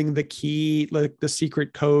holding the key, like the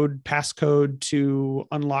secret passcode to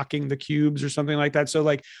unlocking the cubes or something like that. So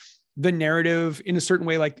like the narrative in a certain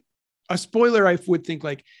way, like a spoiler, I would think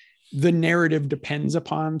like the narrative depends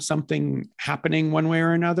upon something happening one way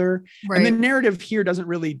or another. Right. And the narrative here doesn't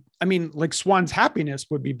really, I mean, like Swan's happiness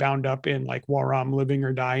would be bound up in like Waram living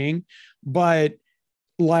or dying, but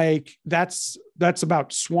like that's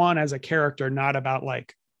about Swan as a character, not about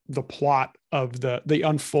like the plot of the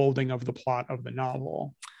unfolding of the plot of the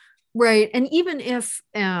novel. Right. And even if,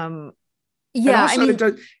 it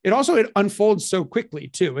unfolds so quickly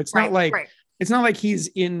too. It's not like, it's not like he's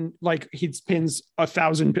in, like he spends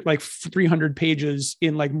 300 pages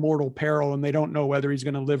in like mortal peril and they don't know whether he's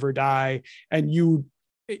going to live or die. And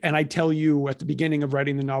I tell you at the beginning of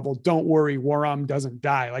writing the novel, don't worry, Waram doesn't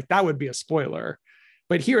die. Like that would be a spoiler.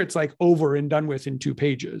 But here it's like over and done with in 2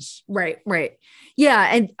 pages. Right.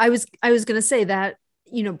 Yeah. And I was going to say that,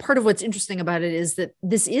 part of what's interesting about it is that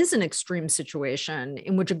this is an extreme situation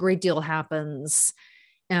in which a great deal happens.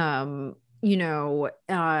 It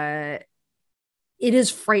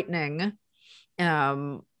is frightening.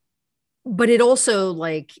 But it also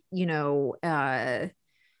like,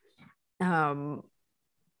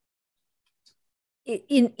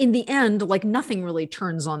 in the end, like nothing really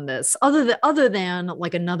turns on this other than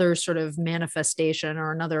like another sort of manifestation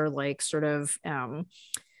or another like sort of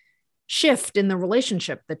shift in the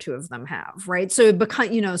relationship the two of them have, right? So it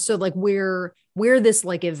becomes, so like where this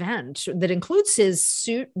like event that includes his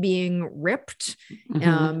suit being ripped,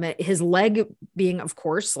 his leg being, of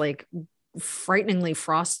course, like frighteningly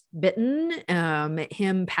frostbitten,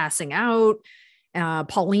 him passing out.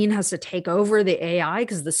 Pauline has to take over the AI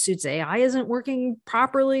because the suit's AI isn't working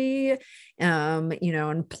properly,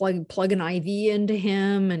 and plug an IV into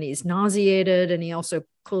him, and he's nauseated, and he also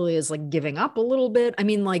clearly is like giving up a little bit. I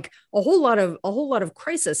mean, like a whole lot of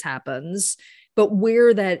crisis happens, but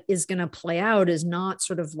where that is going to play out is not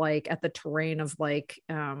sort of like at the terrain of like,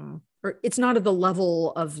 or it's not at the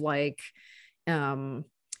level of like,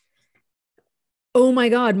 oh my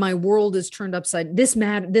God, my world is turned upside. This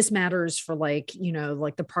matters for like, you know,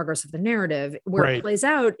 like the progress of the narrative. Where Right. it plays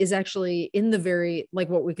out is actually in the very, like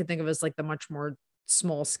what we could think of as like the much more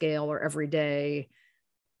small scale or everyday,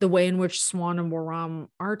 the way in which Swan and Waram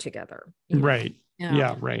are together. You know? Right.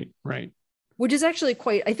 Yeah. Right. Right. Which is actually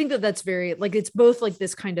quite, I think that that's very, like, it's both like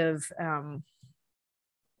this kind of,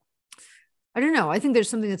 I don't know. I think there's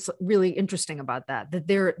something that's really interesting about that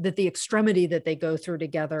that the extremity that they go through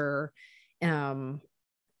together, you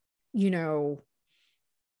know,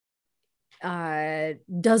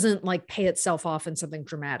 doesn't like pay itself off in something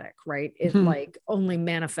dramatic, right? It like only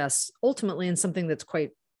manifests ultimately in something that's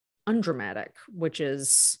quite undramatic, which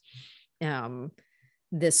is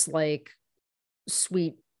this like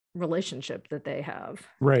sweet relationship that they have.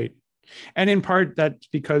 Right. And in part that's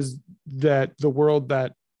because that the world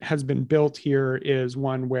that has been built here is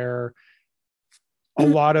one where a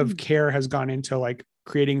lot of care has gone into like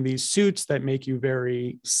creating these suits that make you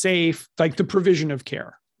very safe, like the provision of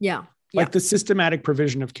care. Yeah. Like the systematic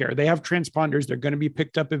provision of care. They have transponders. They're going to be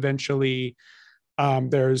picked up eventually.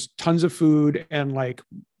 There's tons of food and like,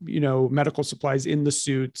 you know, medical supplies in the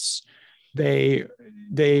suits. They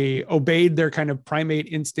obeyed their kind of primate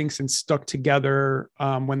instincts and stuck together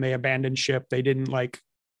when they abandoned ship. They didn't like,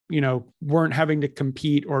 you know, weren't having to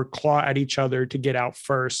compete or claw at each other to get out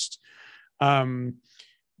first.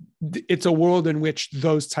 It's a world in which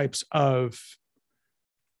those types of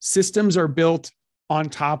systems are built on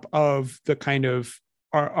top of the kind of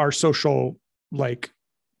our social like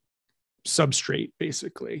substrate,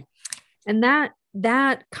 basically. And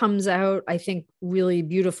that comes out, I think, really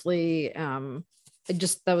beautifully. That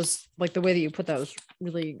was like the way that you put that was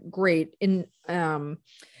really great. In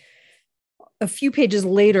a few pages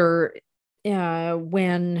later,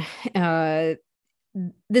 when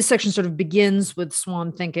this section sort of begins with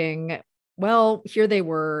Swan thinking, well, here they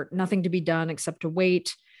were, nothing to be done except to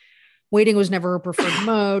wait. Waiting was never her preferred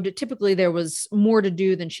mode. Typically, there was more to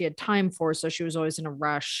do than she had time for, so she was always in a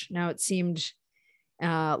rush. Now it seemed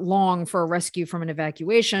long for a rescue from an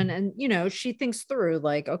evacuation. And, you know, she thinks through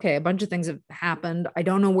like, okay, a bunch of things have happened. I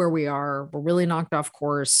don't know where we are. We're really knocked off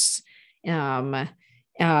course. Don't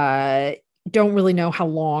really know how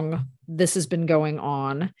long this has been going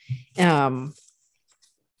on.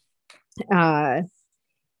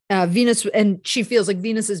 Venus, and she feels like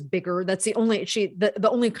Venus is bigger. That's the only the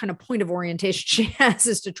only kind of point of orientation she has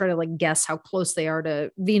is to try to like guess how close they are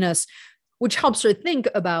to Venus, which helps her think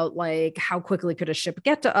about like how quickly could a ship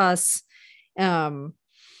get to us.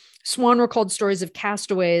 Swan recalled stories of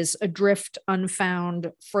castaways adrift,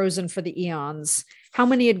 unfound, frozen for the eons. How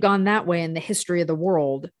many had gone that way in the history of the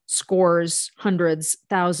world? Scores, hundreds,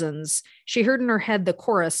 thousands. She heard in her head the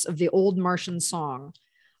chorus of the old Martian song.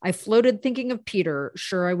 I floated thinking of Peter,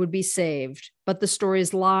 sure I would be saved. But the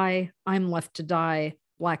stories lie, I'm left to die.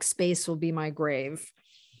 Black space will be my grave.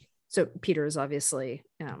 So Peter is obviously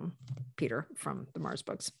Peter from the Mars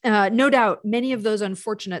books. No doubt many of those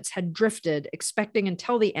unfortunates had drifted, expecting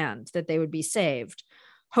until the end that they would be saved.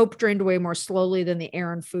 Hope drained away more slowly than the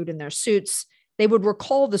air and food in their suits. They would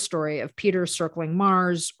recall the story of Peter circling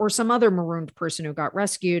Mars or some other marooned person who got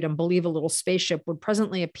rescued and believe a little spaceship would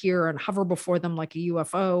presently appear and hover before them like a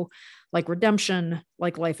UFO, like redemption,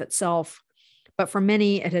 like life itself. But for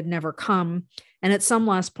many, it had never come. And at some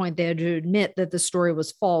last point, they had to admit that the story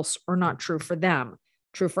was false or not true for them.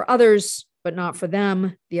 True for others, but not for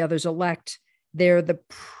them. The others elect. They're the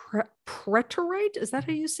preterite. Is that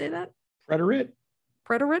how you say that? Preterite.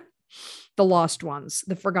 Preterite? The lost ones,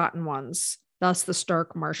 the forgotten ones. Thus the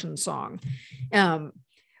stark Martian song.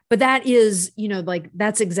 But that is, you know, like,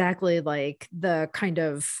 that's exactly like the kind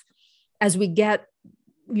of, as we get,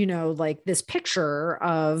 you know, like this picture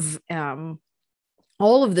of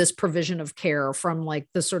all of this provision of care from like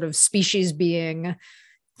the sort of species being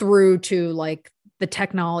through to like the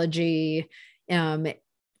technology,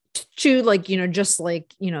 to like, you know, just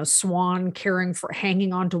like, you know, Swan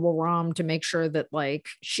hanging on to Waram to make sure that like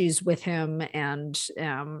she's with him and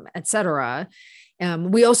etc.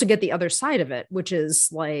 We also get the other side of it, which is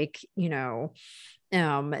like, you know,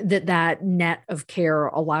 that net of care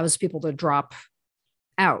allows people to drop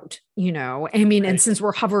out, you know, I mean, right. And since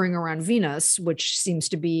we're hovering around Venus, which seems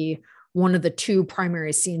to be one of the two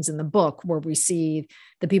primary scenes in the book where we see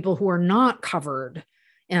the people who are not covered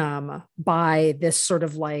by this sort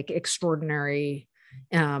of like extraordinary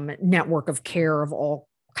network of care of all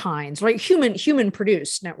kinds, right? Human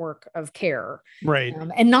produced network of care, right?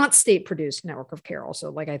 And not state produced network of care.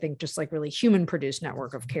 Also, like I think just like really human produced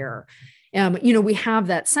network of care. You know, we have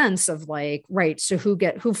that sense of like, right? So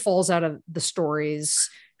who falls out of the stories,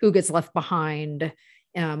 who gets left behind,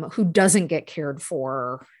 who doesn't get cared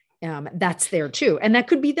for, that's there too. And that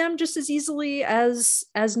could be them just as easily as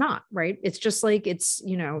not, right? It's just like, it's,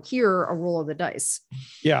 here, a roll of the dice.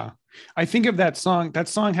 Yeah. I think of that song. That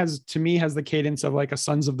song has the cadence of like a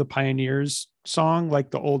Sons of the Pioneers song,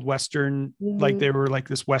 like the old Western, like they were like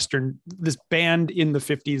this band in the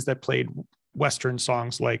 50s that played Western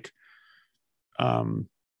songs like, what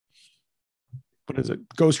is it?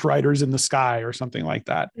 Ghost Riders in the Sky or something like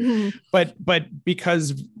that. But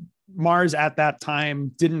because Mars at that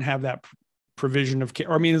time didn't have that provision of,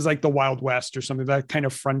 or I mean, it's like the Wild West or something, that kind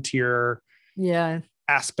of frontier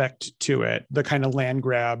aspect to it, the kind of land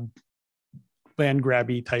grabby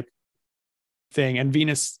type thing. And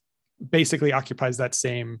Venus basically occupies that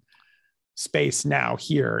same space now.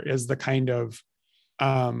 Here is the kind of,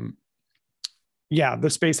 the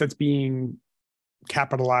space that's being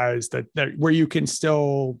capitalized, that where you can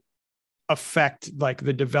still affect like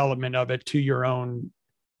the development of it to your own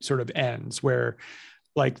sort of ends, where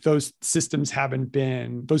like those human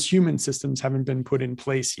systems haven't been put in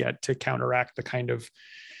place yet to counteract the kind of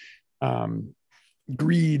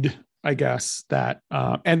greed, I guess, that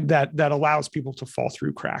and that allows people to fall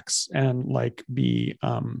through cracks and like be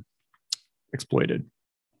exploited.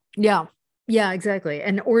 Yeah, exactly.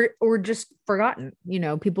 And or just forgotten,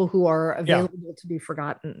 people who are available to be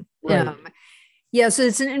forgotten. Right. So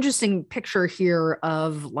it's an interesting picture here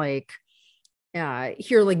of like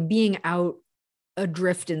being out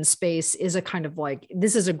adrift in space is a kind of like,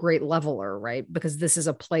 this is a great leveler, right? Because this is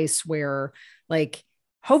a place where like,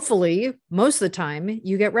 hopefully most of the time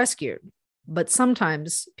you get rescued, but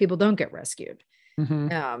sometimes people don't get rescued.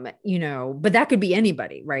 But that could be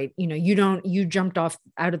anybody, right? You jumped out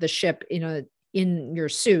of the ship, in your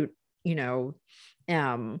suit, your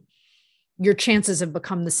chances have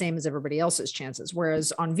become the same as everybody else's chances.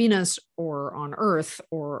 Whereas on Venus or on Earth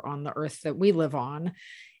or on the Earth that we live on,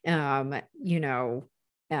 it's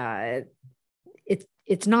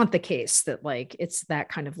not the case that like, it's that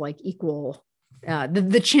kind of like equal,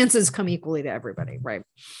 the chances come equally to everybody. Right.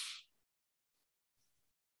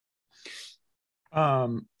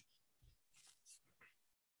 And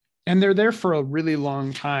they're there for a really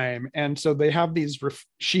long time. And so they have these,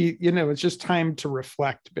 it's just time to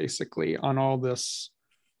reflect basically on all this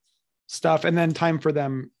stuff, and then time for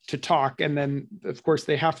them to talk. And then of course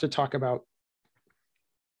they have to talk about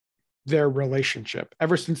their relationship.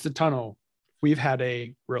 Ever since the tunnel, we've had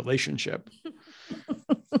a relationship.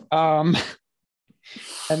 And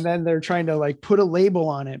then they're trying to like put a label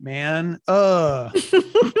on it, man.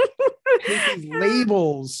 These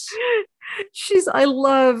labels. I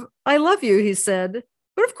love you, he said.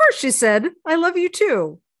 But of course she said, I love you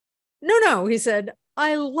too. No, he said,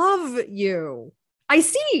 I love you. I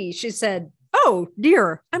see, she said. Oh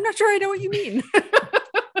dear, I'm not sure I know what you mean.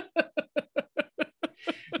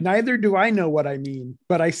 Neither do I know what I mean,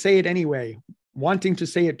 but I say it anyway, wanting to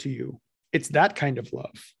say it to you. It's that kind of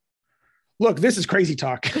love. Look, this is crazy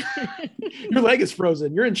talk. Your leg is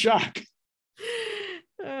frozen. You're in shock.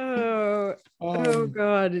 Oh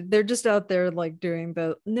God. They're just out there like doing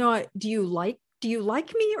the, no, do you like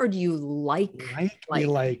me or do you like me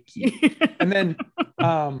like you? And then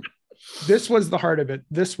this was the heart of it.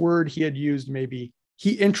 This word he had used, maybe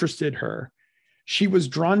he interested her. She was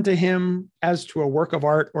drawn to him as to a work of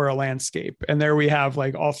art or a landscape. And there we have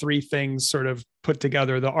like all three things sort of put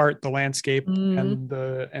together: the art, the landscape, and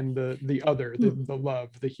the other, the love,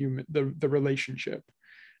 the human, the relationship.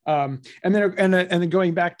 And then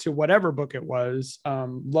going back to whatever book it was,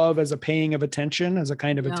 love as a paying of attention, as a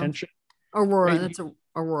kind of attention. Aurora. Maybe. That's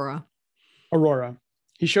Aurora.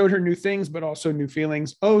 He showed her new things, but also new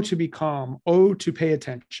feelings. Oh, to be calm. Oh, to pay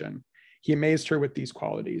attention. He amazed her with these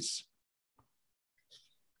qualities.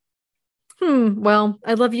 Well,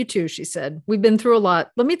 I love you too, she said. We've been through a lot.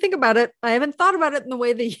 Let me think about it. I haven't thought about it in the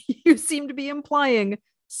way that you seem to be implying.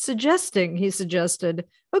 He suggested.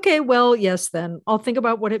 Okay, well, yes, then I'll think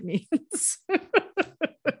about what it means.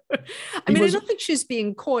 I don't think she's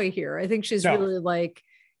being coy here. I think she's really like,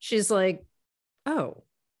 oh,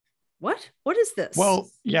 what is this? Well,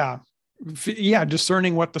 yeah,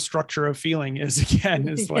 discerning what the structure of feeling is, again,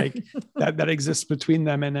 is like that exists between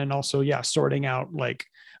them. And then also, sorting out like,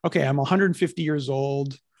 okay, I'm 150 years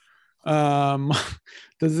old. Does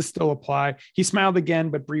this still apply? He smiled again,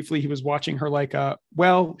 but briefly. He was watching her like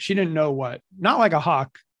she didn't know what, not like a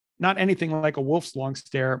hawk, not anything like a wolf's long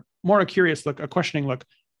stare, more a curious look, a questioning look,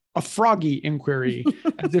 a froggy inquiry,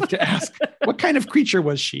 as if to ask, what kind of creature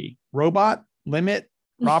was she? Robot? Limit?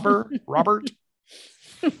 Robert?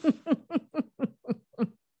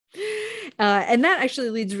 And that actually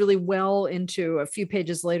leads really well into a few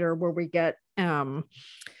pages later where we get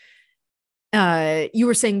you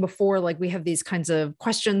were saying before, like we have these kinds of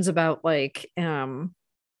questions about like,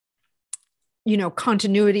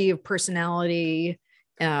 continuity of personality,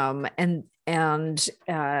 and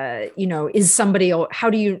is somebody, how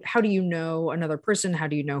do you know another person? How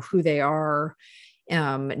do you know who they are?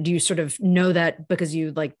 Do you sort of know that because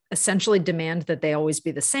you like essentially demand that they always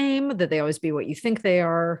be the same, that they always be what you think they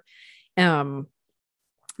are?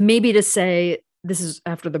 Maybe to say, this is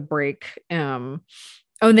after the break. And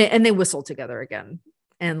they whistle together again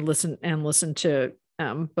and listen to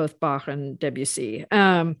both Bach and Debussy.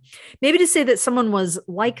 Maybe to say that someone was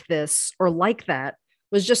like this or like that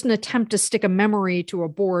was just an attempt to stick a memory to a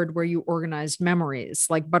board where you organized memories,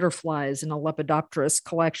 like butterflies in a Lepidopterus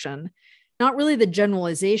collection. Not really the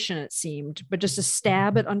generalization, it seemed, but just a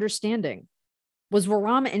stab at understanding. Was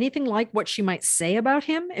Bahram anything like what she might say about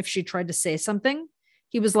him if she tried to say something?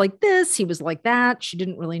 He was like this, he was like that. She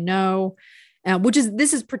didn't really know.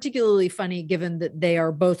 This is particularly funny given that they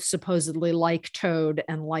are both supposedly like Toad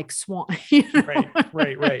and like Swan.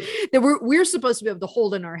 Right. That we're supposed to be able to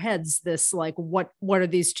hold in our heads this, like, what are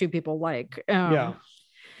these two people like?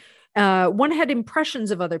 One had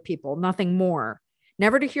impressions of other people, nothing more.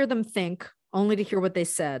 Never to hear them think, only to hear what they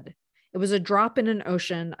said. It was a drop in an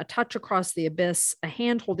ocean, a touch across the abyss, a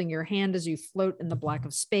hand holding your hand as you float in the black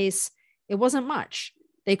of space. It wasn't much.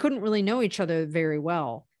 They couldn't really know each other very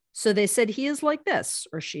well. So they said he is like this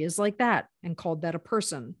or she is like that and called that a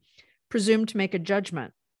person, presumed to make a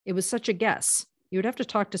judgment. It was such a guess. You would have to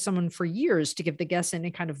talk to someone for years to give the guess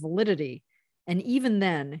any kind of validity. And even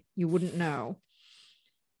then, you wouldn't know.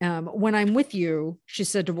 When I'm with you, she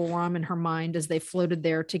said to Bahram in her mind as they floated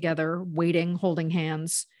there together, waiting, holding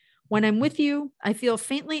hands. When I'm with you, I feel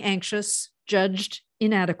faintly anxious, judged,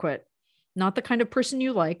 inadequate. Not the kind of person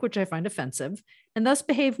you like, which I find offensive, and thus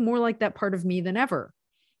behave more like that part of me than ever.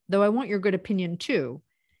 Though I want your good opinion too.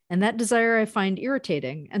 And that desire I find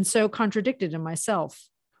irritating and so contradicted in myself.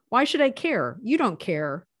 Why should I care? You don't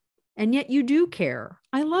care. And yet you do care.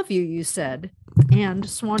 I love you, you said. And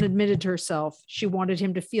Swan admitted to herself she wanted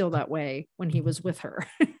him to feel that way when he was with her.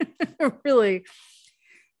 Really,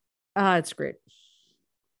 it's great.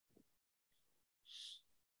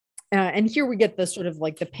 And here we get the sort of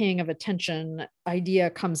like the paying of attention idea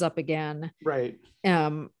comes up again. Right.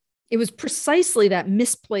 It was precisely that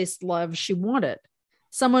misplaced love she wanted.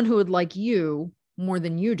 Someone who would like you more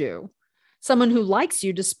than you do. Someone who likes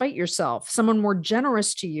you despite yourself. Someone more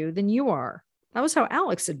generous to you than you are. That was how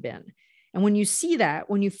Alex had been. And when you see that,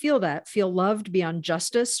 when you feel that, feel loved beyond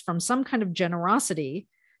justice from some kind of generosity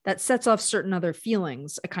that sets off certain other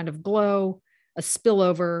feelings, a kind of glow, a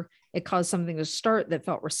spillover. It caused something to start that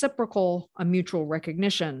felt reciprocal, a mutual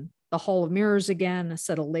recognition. The hall of mirrors again,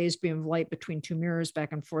 set a lased beam of light between two mirrors,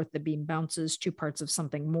 back and forth. The beam bounces, two parts of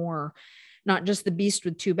something more. Not just the beast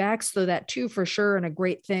with two backs, though that too for sure, and a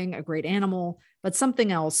great thing, a great animal, but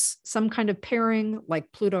something else, some kind of pairing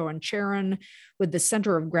like Pluto and Charon with the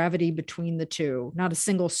center of gravity between the two. Not a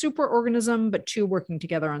single superorganism, but two working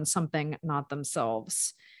together on something not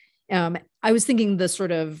themselves. I was thinking the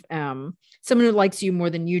sort of someone who likes you more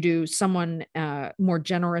than you do, someone more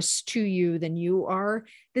generous to you than you are.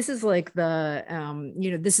 This is like the,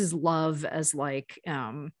 this is love as like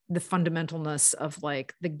the fundamentalness of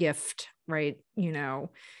like the gift, right? Oh,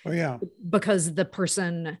 yeah. Because the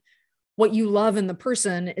person, what you love in the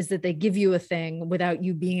person is that they give you a thing without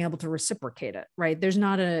you being able to reciprocate it, right? This is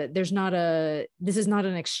not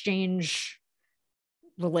an exchange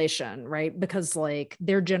relation, right? Because like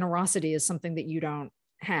their generosity is something that you don't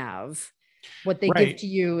have. What they give to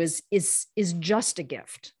you is just a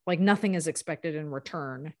gift. Like nothing is expected in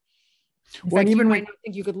return. In fact, even you might not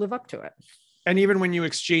think you could live up to it. And even when you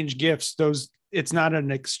exchange gifts, it's not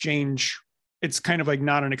an exchange. It's kind of like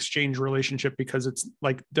not an exchange relationship because it's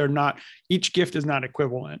like each gift is not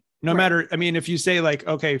equivalent. No matter, I mean, if you say like,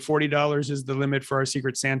 okay, $40 is the limit for our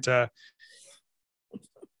Secret Santa,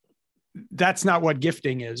 that's not what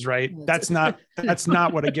gifting is, right? That's not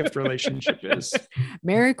what a gift relationship is.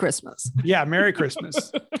 Merry Christmas. Yeah. Merry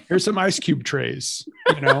Christmas. Here's some ice cube trays,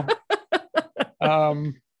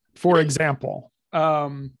 for example.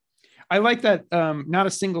 I like that. Not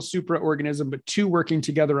a single supraorganism, but two working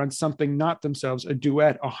together on something not themselves, a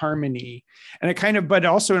duet, a harmony. And it kind of, but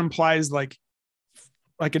also implies like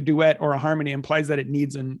a duet or a harmony implies that it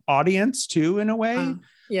needs an audience too, in a way.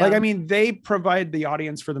 Yeah. Like, I mean, they provide the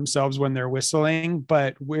audience for themselves when they're whistling,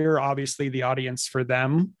 but we're obviously the audience for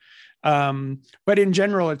them. But in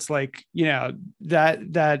general, it's like,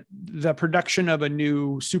 that the production of a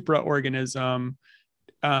new supraorganism,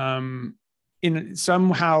 in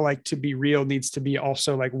somehow like to be real needs to be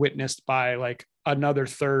also like witnessed by like another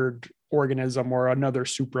third organism or another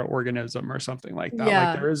supraorganism or something like that.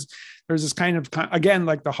 Yeah. Like there's this kind of, again,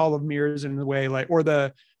 like the Hall of Mirrors in the way, like, or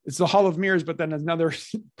it's the Hall of Mirrors, but then another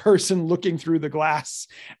person looking through the glass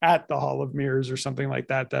at the Hall of Mirrors or something like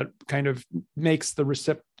that, that kind of makes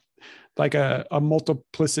the like a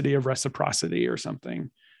multiplicity of reciprocity or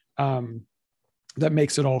something, that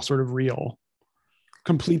makes it all sort of real,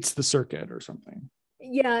 completes the circuit or something.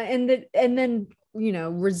 Yeah. And then,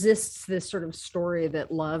 resists this sort of story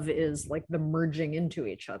that love is like the merging into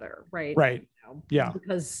each other. Right. Right. Yeah.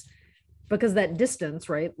 Because that distance,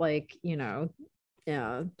 right. Like,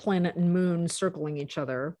 planet and moon circling each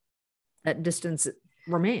other, that distance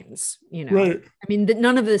remains, Right. I mean,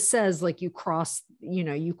 none of this says like you cross the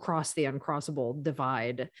uncrossable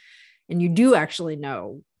divide, and you do actually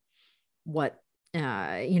know what,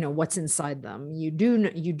 what's inside them. You do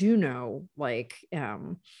know, like,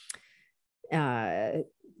 you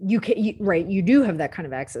do have that kind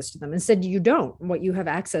of access to them. Instead, you don't. What you have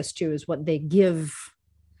access to is what they give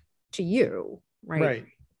to you. Right.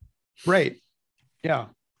 Yeah.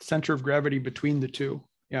 Center of gravity between the two.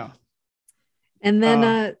 Yeah. And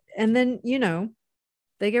then,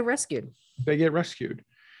 they get rescued.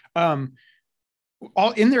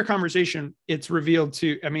 All in their conversation, it's revealed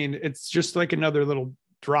to, I mean, it's just like another little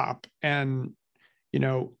drop. And,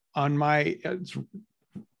 on my,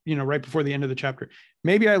 right before the end of the chapter,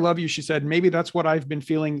 maybe I love you, she said, maybe that's what I've been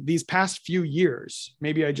feeling these past few years.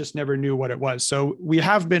 Maybe I just never knew what it was. So we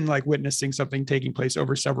have been like witnessing something taking place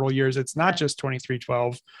over several years. It's not just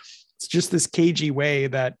 2312. It's just this cagey way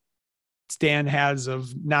that Stan has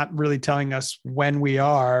of not really telling us when we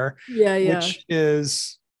are, which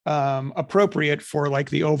is appropriate for like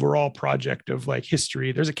the overall project of like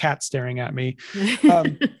history. There's a cat staring at me.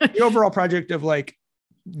 The overall project of like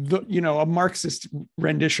a Marxist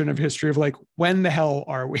rendition of history of like, when the hell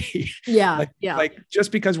are we? Like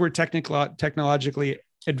just because we're technologically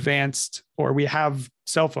advanced or we have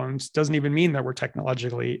cell phones doesn't even mean that we're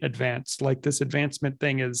technologically advanced. Like this advancement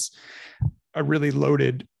thing is a really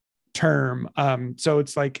loaded term. So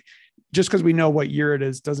it's like, just because we know what year it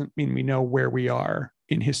is doesn't mean we know where we are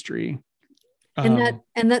in history. And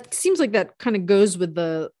that seems like that kind of goes with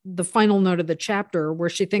the final note of the chapter where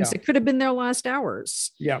she thinks it could have been their last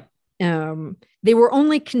hours. Yeah. They were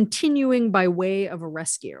only continuing by way of a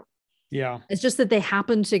rescue. Yeah. It's just that they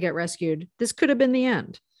happened to get rescued. This could have been the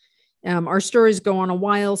end. Our stories go on a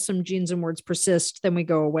while. Some genes and words persist. Then we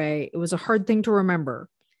go away. It was a hard thing to remember.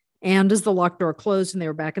 And as the locked door closed and they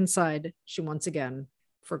were back inside, she once again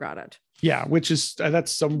forgot it. Yeah. Which is,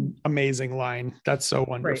 that's some amazing line. That's so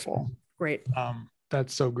wonderful. Great.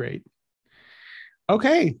 That's so great.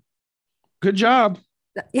 Okay. Good job.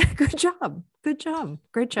 Yeah. Good job.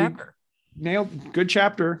 Great chapter. Good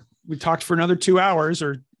chapter. We talked for another 2 hours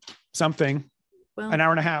or something. Well, an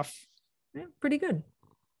hour and a half. Yeah, pretty good.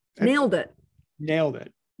 Nailed it.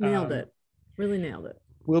 Really nailed it.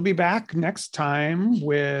 We'll be back next time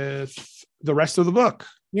with the rest of the book.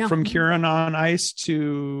 Yeah. From Kieran on Ice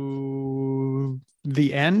to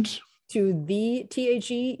the end. To the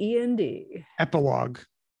THEEND. Epilogue.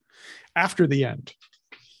 After the end.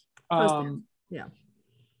 Yeah.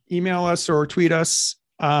 Email us or tweet us.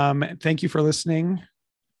 Thank you for listening.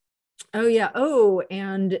 Oh, yeah. Oh,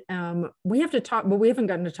 and we have to talk, but we haven't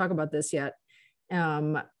gotten to talk about this yet.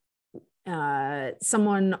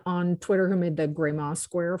 Someone on Twitter who made the Grey Moss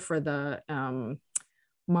Square for the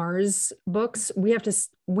Mars books. We have to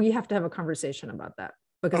have a conversation about that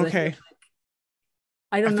because okay.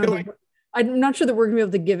 I don't know. I'm not sure that we're gonna be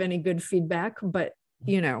able to give any good feedback, but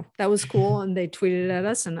that was cool, and they tweeted at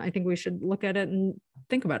us, and I think we should look at it and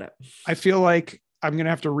think about it. I feel like I'm gonna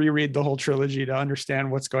have to reread the whole trilogy to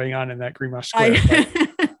understand what's going on in that Grey Moss Square.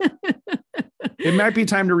 It might be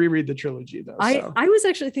time to reread the trilogy, though. I was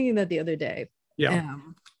actually thinking that the other day. Yeah.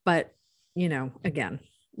 But again,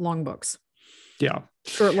 long books. Yeah.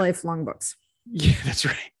 Short life, long books. Yeah, that's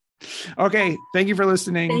right. Okay. Thank you for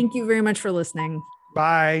listening. Thank you very much for listening.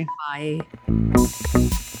 Bye. Bye.